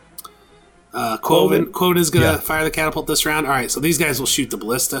 Or, Quoven. Quoven is going to fire the catapult this round. All right, so these guys will shoot the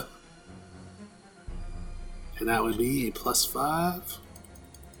ballista. And that would be a +5.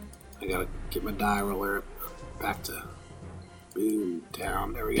 I got to get my die roller back to boom,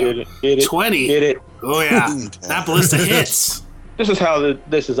 down. There we go. Get it. 20. Get it. Oh, yeah. That ballista hits. This is how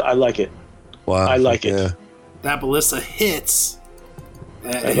this is. I like it. Wow. I like it. Yeah. That ballista hits.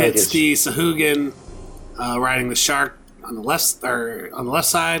 It like hits it. the Sahuagin riding the shark on the left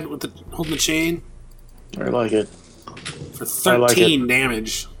side with holding the chain I like it. for I like 13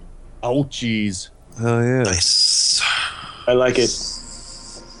 damage. Oh, jeez. Hell yeah. Nice. I like it.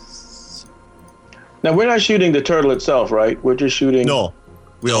 Now we're not shooting the turtle itself, right? We're just shooting. No.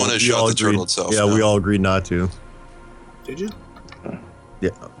 No one has shot the turtle agreed. itself, Yeah, no. we all agreed not to. Did you? Yeah.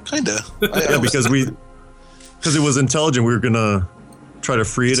 Kinda. Yeah, because it was intelligent. We were gonna try to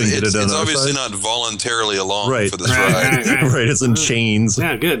free it and get it on It's our obviously side. not voluntarily along Right. for this Right, ride. right. Right, it's in chains.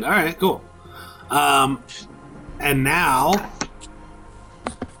 Yeah, good. All right, cool. And now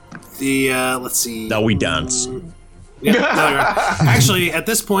the let's see. Now we dance. Yeah, no, right. Actually, at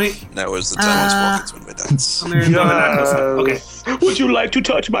this point, That was the Thomas Walkins when we dance. they're not close enough. Okay. Would you like to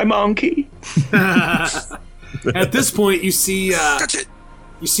touch my monkey? At this point, you see Touch it.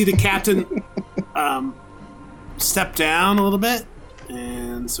 you see the captain step down a little bit,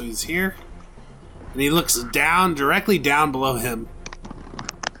 and so he's here, and he looks down directly down below him,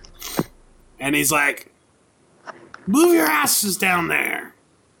 and he's like, "Move your asses down there!"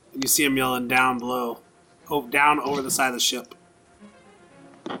 And you see him yelling down below, down over the side of the ship,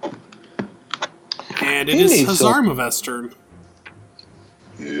 and it He is needs some- Hazarmaveth's turn.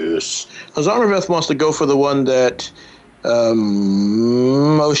 Yes. Hazarmaveth wants to go for the one that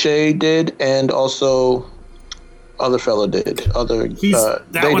Moshe did, and also other fella did. Other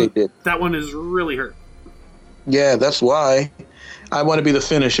Day-Day did. That one is really hurt. Yeah, that's why I want to be the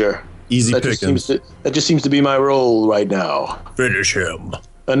finisher. Easy That just picking. seems to be my role right now. Finish him.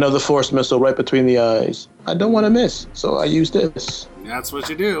 Another force missile right between the eyes. I don't want to miss, so I use this. That's what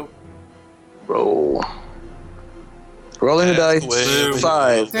you do. Roll. Rolling the dice. Wait,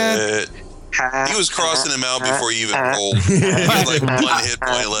 5. He was crossing him out before you even rolled. He had like 1 hit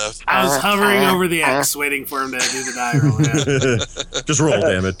point left. I was hovering over the X, waiting for him to do the die roll. Yeah. Just roll,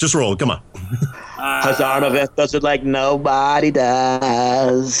 damn it. Just roll. Come on. Hazarmaveth does it like nobody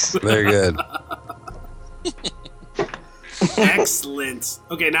does. Very good. Excellent.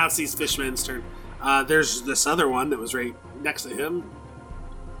 Okay, now it's these fishmen's turn. There's this other one that was right next to him.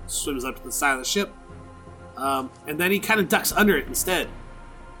 Swims up to the side of the ship. And then he kind of ducks under it instead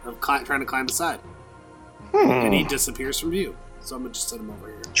of trying to climb the side. And he disappears from view. So I'm going to just set him over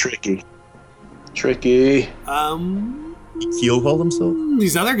here. Tricky. Keel called himself?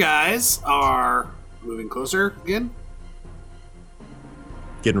 These other guys are moving closer again.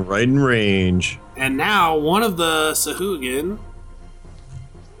 Getting right in range. And now one of the Sahuagin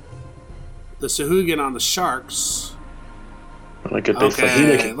on the sharks. Look at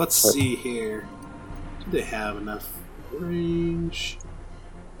Okay, let's see here. Do they have enough range?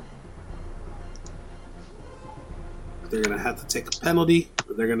 They're going to have to take a penalty,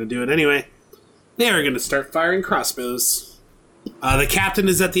 but they're going to do it anyway. They are going to start firing crossbows. The captain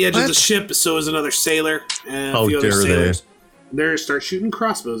is at the edge of the ship, so is another sailor and a How few other dare they. sailors. They're going to start shooting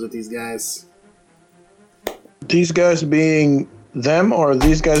crossbows at these guys. These guys being them, or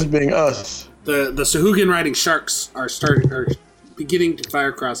these guys being us? The Sahuagin riding sharks are beginning to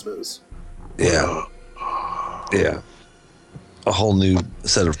fire crossbows. Yeah. Yeah. A whole new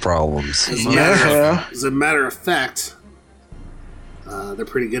set of problems. As a matter of fact, They're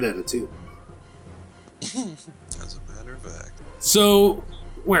pretty good at it too. As a matter of fact. So,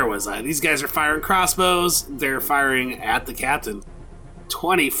 where was I? These guys are firing crossbows. They're firing at the captain.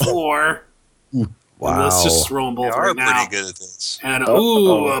 24. Wow. Let's just roll them both They are right now. pretty good at this. And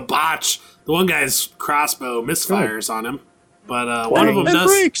a botch. The one guy's crossbow misfires on him, but one of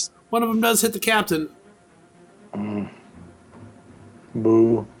them does hit the captain.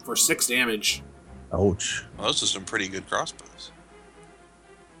 Boo. For 6 damage. Ouch. Well, those are some pretty good crossbows.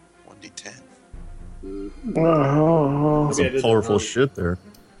 1d10. That's Maybe I some did powerful that shit there.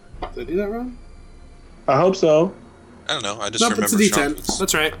 Did I do that wrong? I hope so. I don't know. I just Nope, it's remember a D10. Sean's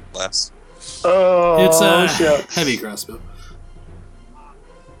That's right. last. Oh, It's a shit. heavy crossbow.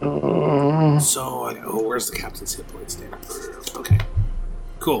 So, where's the captain's hit points there? Okay.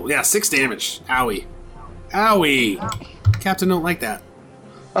 Cool. Yeah, 6 damage. Owie. Owie. Captain don't like that.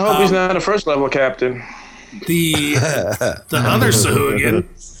 I hope he's not a first level captain. The other Sahuagin,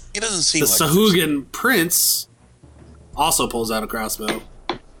 He doesn't seem the like Sahuagin prince, also pulls out a crossbow.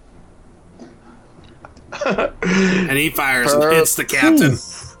 And he fires and hits the captain.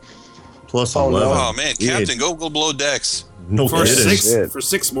 Plus 11. Oh man, Captain, go below decks. No for kidding.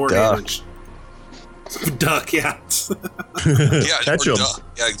 6 more Duck. damage. Duck, yeah. Yeah, Catch or 'em. duck.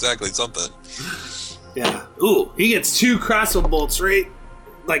 Yeah, exactly. Something. Yeah. Ooh, he gets 2 crossbow bolts right,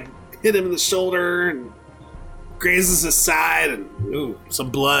 like hit him in the shoulder and grazes his side, and ooh, some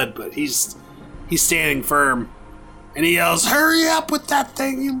blood. But he's standing firm, and he yells, "Hurry up with that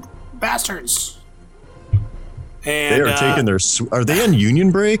thing, you bastards!" And They are taking their. Are they on union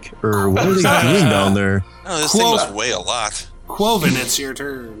break or what are they doing down there? No, this thing must weigh a lot. Quoven, it's your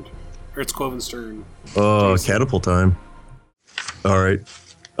turn. Or it's Quoven's turn. Catapult time. All right.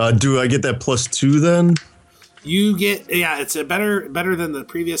 Do I get that +2 then? You get it's a better than the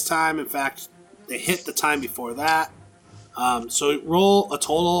previous time. In fact, they hit the time before that. So roll a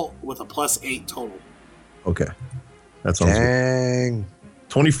total with a +8 total. Okay. That sounds good. Dang.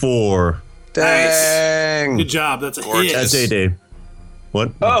 24. Dang. Good job. That's a Gorgeous. hit. That's a day.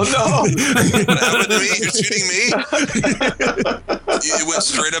 What? Oh no! What happened to me? You're shooting me? It went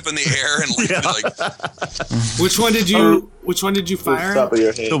straight up in the air and like. Which one did you fire? Top of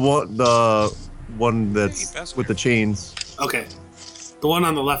your head. The one that's with the chains. Okay. The one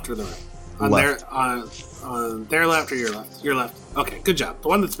on the left or the right? On Left. on their left or your left? Your left. Okay, good job. The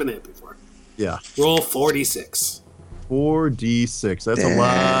one that's been hit before. Yeah. Roll 4d6. 4d6. That's a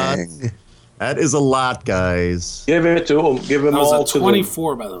lot. That is a lot, guys. Give it to him. Give him That all was to a them.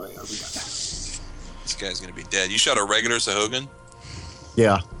 24, by the way. This guy's gonna be dead. You shot a regular Sahuagin?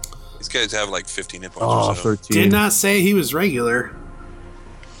 Yeah. These guys have like 15 hit points Oh, or so. 13. Did not say he was regular.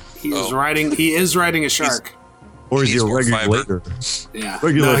 He is riding a shark. Or is he He's a more regular? Yeah.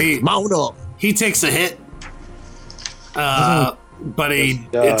 Regular. No, Mount up. he takes a hit. But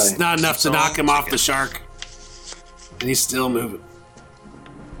it's not enough to knock him off the shark. And he's still moving.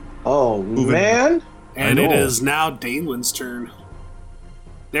 Oh man! And I it know. is now Danelin's turn.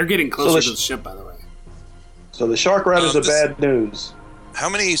 They're getting closer to the ship, by the way. So the shark riders are bad news. How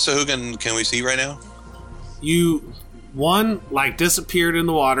many Sahuagin can we see right now? One disappeared in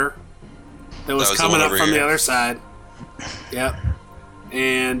the water that was That was the coming one up over from the here. other side. Yep.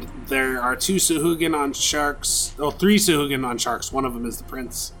 And there are 2 Sahuagin on sharks. Oh, 3 Sahuagin on sharks. One of them is the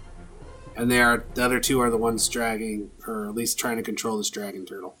prince. And the other 2 are the ones dragging, or at least trying to control this dragon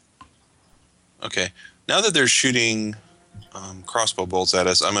turtle. Okay. Now that they're shooting crossbow bolts at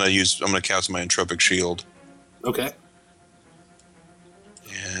us, I'm gonna cast my entropic shield. Okay.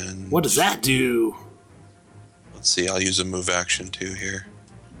 And What does that do? let's see. I'll use a move action too here,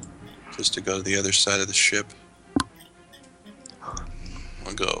 just to go to the other side of the ship.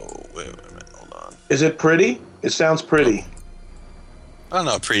 I'll go. Wait a minute. Hold on. Is it pretty? It sounds pretty. I don't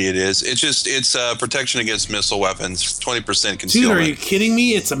know how pretty it is. It's protection against missile weapons, 20% Dude, concealment. are you kidding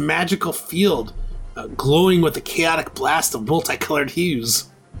me? It's a magical field glowing with a chaotic blast of multicolored hues.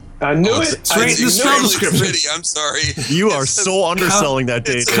 I knew Oh, it. It's right in the spell extremely description. pretty. I'm sorry. You are so underselling that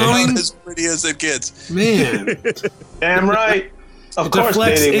day. It's Dave. coming- not as pretty as it gets. Man. Damn right. Of It course,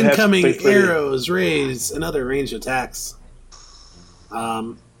 deflects they have to incoming be pretty. arrows, rays, and other ranged attacks.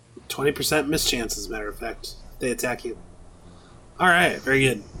 20% mischance, as a matter of fact. They attack you. All right, very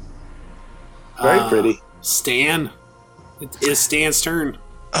good. Very pretty. Stan. It is Stan's turn.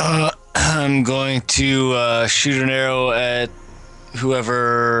 I'm going to shoot an arrow at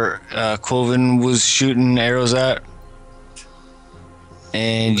whoever Quoven was shooting arrows at,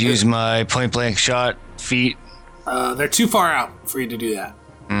 and use my point blank shot feat. They're too far out for you to do that,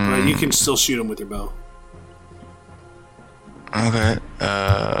 but you can still shoot them with your bow. Okay.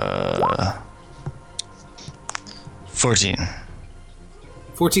 14.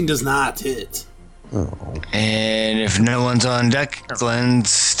 14 does not hit. Oh. And if no one's on deck, Glenn's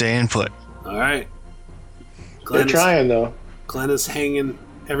staying put. All right. They're trying, though. Glenn is hanging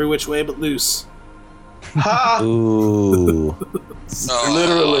every which way but loose. Ha! Ooh.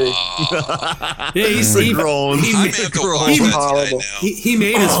 Literally. Yeah, he's he, grown. he, I may have to watch he, that horrible. tonight now. he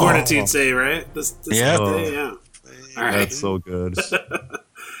made his fortitude save, right? This Yeah. day, yeah. All right. That's so good.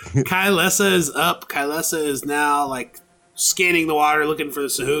 Kylesa is up. Kylesa is now like scanning the water, looking for the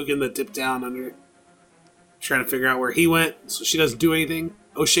Sahuagin that dipped down under, trying to figure out where he went. So she doesn't do anything.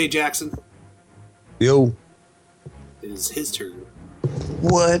 O'Shea Jackson Yo. is his turn.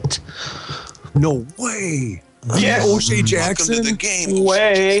 What? No way. Yes. O'Shea Jackson. Welcome to the game.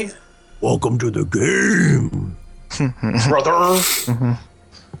 Way, Welcome to the game. brother.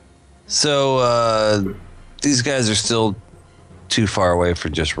 So, these guys are still too far away for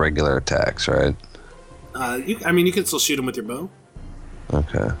just regular attacks, right? You can still shoot him with your bow.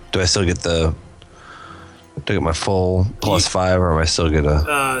 Okay. Do I still get my full +5, or am I still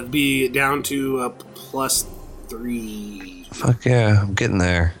gonna? Be down to +3. Fuck yeah, I'm getting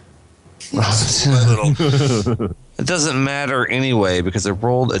there. Little. It doesn't matter anyway because I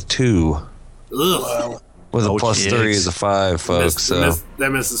rolled a 2 Ugh. with a Oh, +3 is a 5, folks.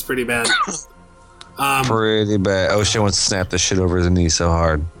 That misses pretty bad. Pretty bad. O'Shea wants to snap the shit over his knee so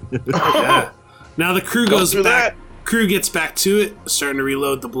hard. Yeah. Now the crew goes through back. that. Crew gets back to it, starting to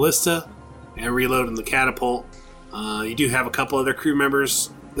reload the ballista and reloading the catapult. You do have a couple other crew members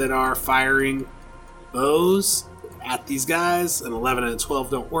that are firing bows at these guys. An 11 and a 12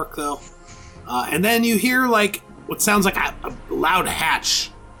 don't work though. And then you hear like what sounds like a loud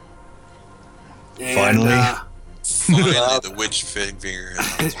hatch. And, Finally. Finally, the witch figure.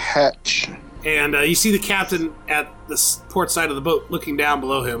 Hatch. And you see the captain at the port side of the boat looking down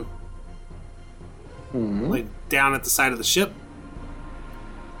below him. Like down at the side of the ship.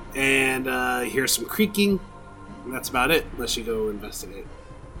 And you hear some creaking. And that's about it, unless you go investigate.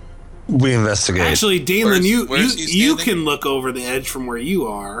 We investigate. Actually, Dalen, Where's he you standing? can look over the edge from where you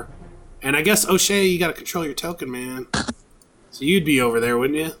are. And I guess, O'Shea, you gotta control your token, man. So you'd be over there,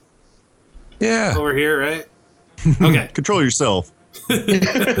 wouldn't you? Yeah. Over here, right? Okay. Control yourself.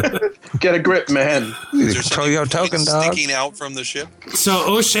 Get a grip, man. Is there Control your something token, dog. sticking out from the ship?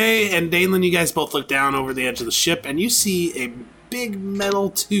 So O'Shea and Dalen, you guys both look down over the edge of the ship, and you see a big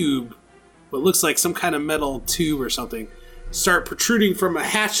metal tube, what looks like some kind of metal tube or something, start protruding from a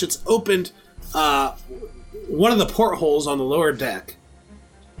hatch that's opened. One of the portholes on the lower deck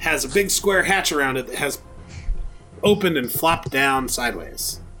has a big square hatch around it that has opened and flopped down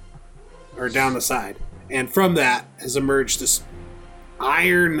sideways, or down the side. And from that has emerged this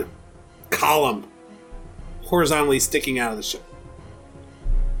iron column horizontally sticking out of the ship.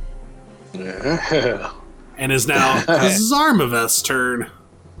 And is now Zarmaveth's turn.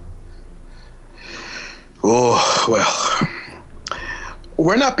 Oh, well.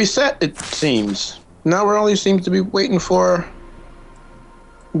 We're not beset, it seems. Now we only seem to be waiting for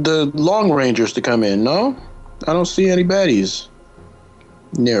the Long Rangers to come in, no? I don't see any baddies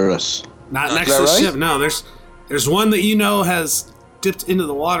near us. Not next Is to that the right? ship. No, there's one that you know has dipped into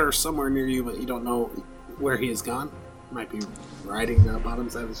the water somewhere near you, but you don't know where he has gone. Might be riding the bottom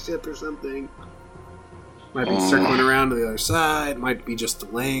side of the ship or something. Might be circling around to the other side. Might be just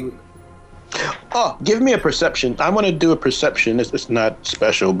delaying. Oh, give me a perception. I want to do a perception. It's not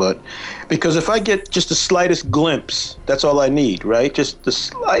special, but because if I get just the slightest glimpse, that's all I need, right? Just the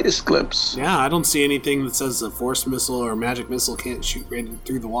slightest glimpse. Yeah, I don't see anything that says a force missile or a magic missile can't shoot right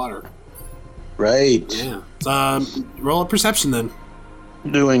through the water. Right. Yeah. Roll a perception then.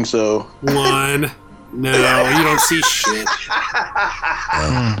 Doing so. 1. No, you don't see shit. Water?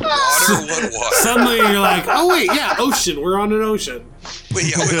 What water? Suddenly you're like, oh wait, yeah, ocean. We're on an ocean.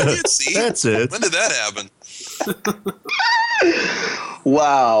 Wait, yeah, we can't see? That's it. When did that happen?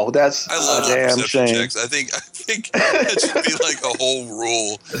 Wow, that's I love a damn perception shame. checks. I think that should be like a whole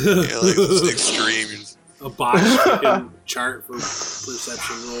rule. Yeah, like this extreme. A box fucking chart for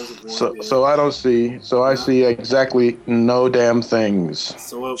perception rolls. Of one, yeah. So I don't see. So I see exactly no damn things.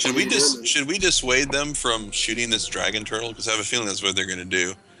 So what Should are we you just doing? should we dissuade them from shooting this dragon turtle? Because I have a feeling that's what they're going to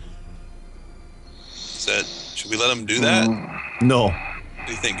do. Should we let them do that? No, What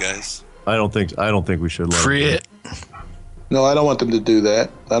do you think, guys? I don't think we should let Free them. it. No, I don't want them to do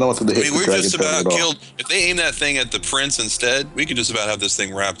that. I don't want them to I hit mean, the we're dragon just turtle about at all. killed. If they aim that thing at the prince instead, we could just about have this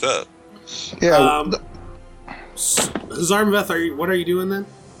thing wrapped up. Yeah. Zarmaveth, what are you doing then?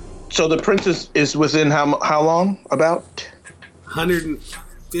 So the princess is within how long? About?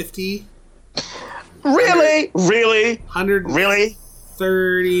 150? Really?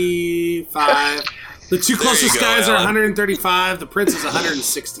 135. The two There you closest go, guys are Alan. 135. The prince is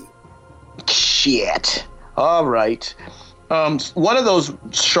 160. Shit. All right. One of those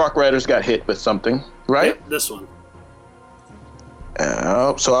shark riders got hit with something, right? Yep, this one.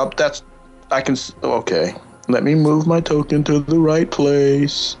 Okay. Let me move my token to the right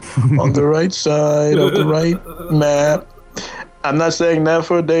place, on the right side of the right map. I'm not saying that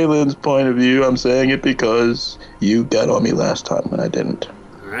for Dalen's point of view. I'm saying it because you got on me last time and I didn't.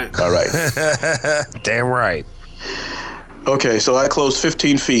 All right. Damn right. Okay, so I closed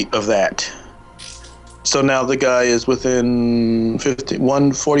 15 feet of that. So now the guy is within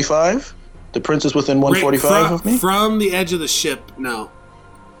 145? The prince is within 145 of me? From the edge of the ship, no.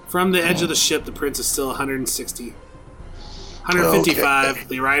 From the edge of the ship, the prince is still 160. 155. Okay.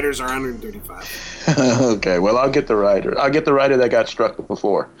 The riders are 135. Okay, well, I'll get the rider. I'll get the rider that got struck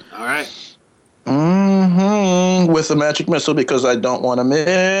before. All right. With the magic missile because I don't want to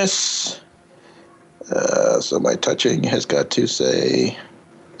miss. So my touching has got to say,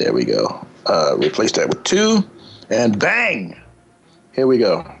 there we go. Replace that with 2, and bang! Here we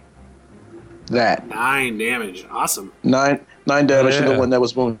go. That 9 damage. Awesome. 9 damage to the one that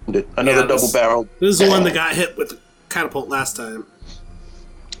was wounded. Another double barrel. This is the one that got hit with the catapult last time.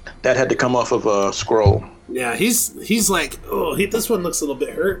 That had to come off of a scroll. Yeah, he's like, oh, this one looks a little bit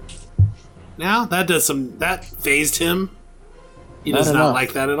hurt. Now that phased him. He does not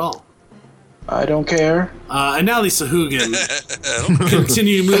like that at all. I don't care. And now the Sahuagin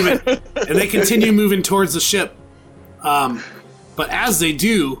continue moving, and they continue moving towards the ship. But as they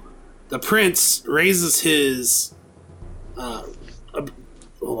do, the prince raises his. Hold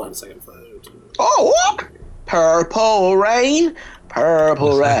on a second. Oh, look! Purple rain.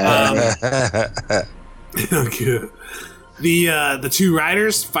 Purple rain. Okay. The two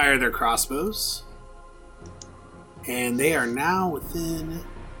riders fire their crossbows, and they are now within.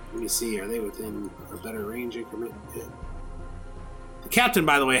 Let me see. Are they within a better range increment? Yeah. The captain,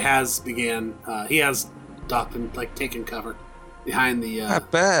 by the way, has began. He has docked and taken cover behind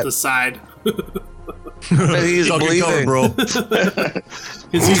the side. He's bleeding, cover, bro.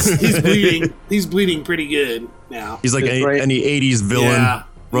 he's bleeding. He's bleeding pretty good now. He's like any 80s villain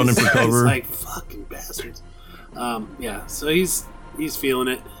running for cover. He's like fucking bastards. Yeah. So he's feeling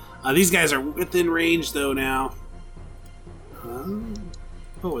it. These guys are within range though now.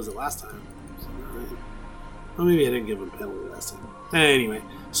 What was it last time? Well, maybe I didn't give him a penalty last time. Anyway,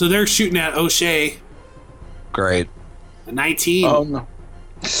 so they're shooting at O'Shea. Great. A 19. Oh no.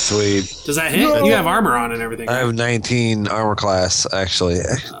 Sweet. Does that hit? No. You have armor on and everything. I have 19 armor class, actually.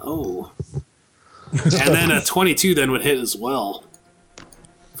 Oh. And then a 22 then would hit as well.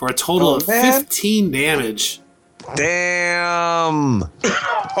 For a total of 15 damage. Damn.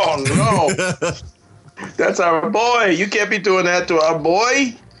 Oh, no. That's our boy. You can't be doing that to our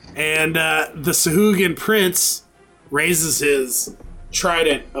boy. And the Sahuagin prince raises his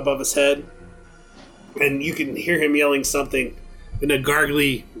trident above his head. And you can hear him yelling something in a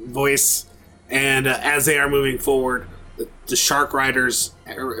gargly voice. And as they are moving forward, the shark riders,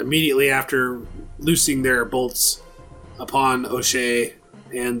 immediately after loosing their bolts upon O'Shea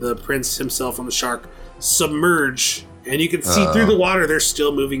and the prince himself on the shark, submerge. And you can see through the water they're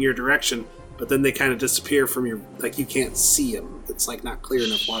still moving your direction. But then they kind of disappear from your... Like, you can't see them. It's, not clear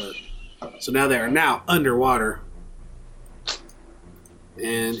enough water. So now they are now underwater.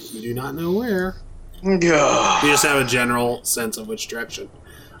 And you do not know where. You just have a general sense of which direction.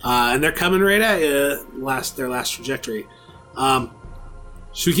 And they're coming right at you, their last trajectory.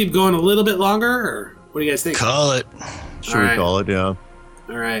 Should we keep going a little bit longer, or what do you guys think? Call it. Should we call it, yeah.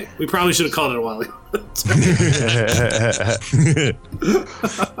 All right. We probably should have called it a while ago.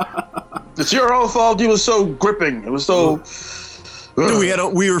 It's your own fault. You was so gripping. It was so...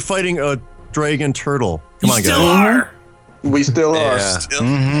 Dude, we were fighting a dragon turtle. Come on, guys. Are. We still are.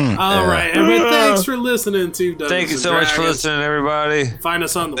 All right. Everybody, thanks for listening to Dungeons Thank you so much for listening, everybody. Find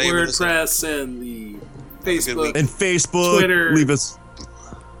us on the WordPress and the Facebook. And Facebook. Twitter. Leave us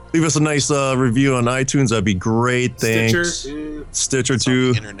a nice review on iTunes. That'd be great. Thanks. Stitcher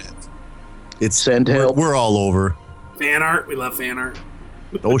too. Internet. It's we're all over. Fan art. We love fan art.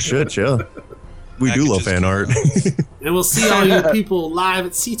 Oh shit, yeah. We do love fan art. And we'll see all you people live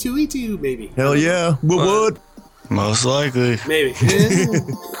at C2E2, maybe. Hell yeah. We would. Most likely. Maybe. Thanks,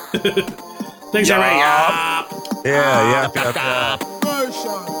 everybody. Yeah.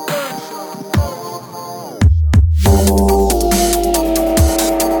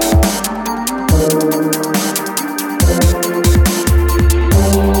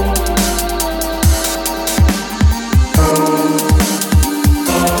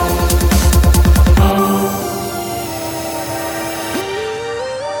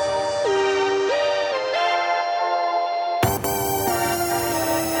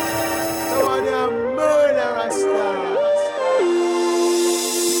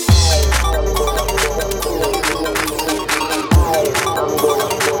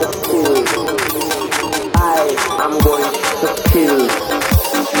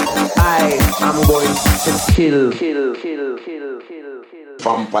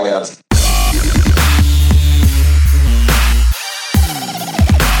 vampires.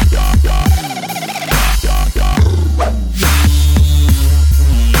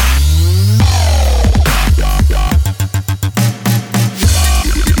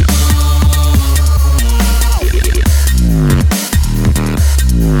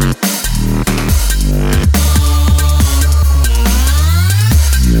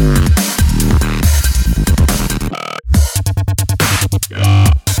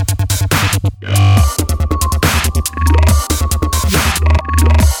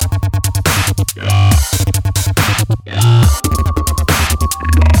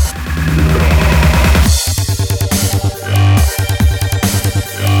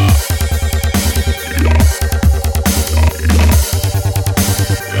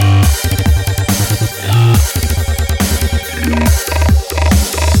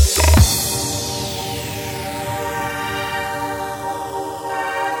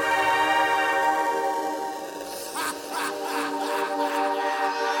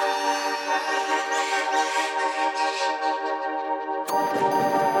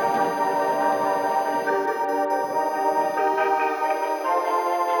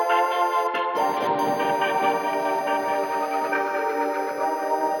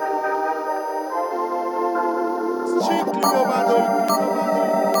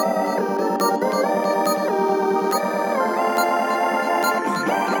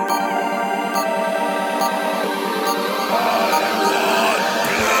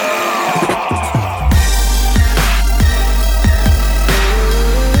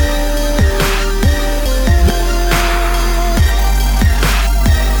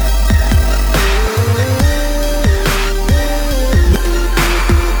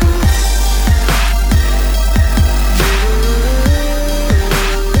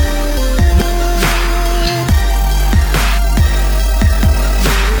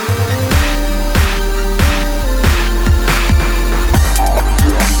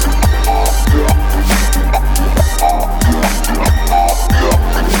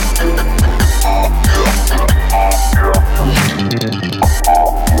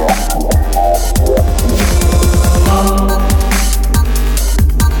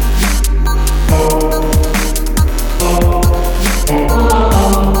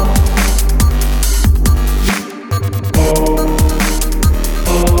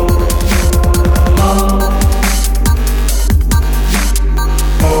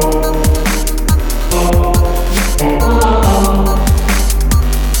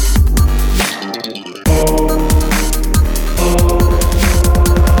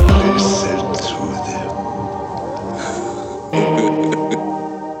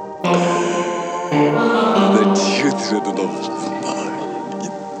 The children of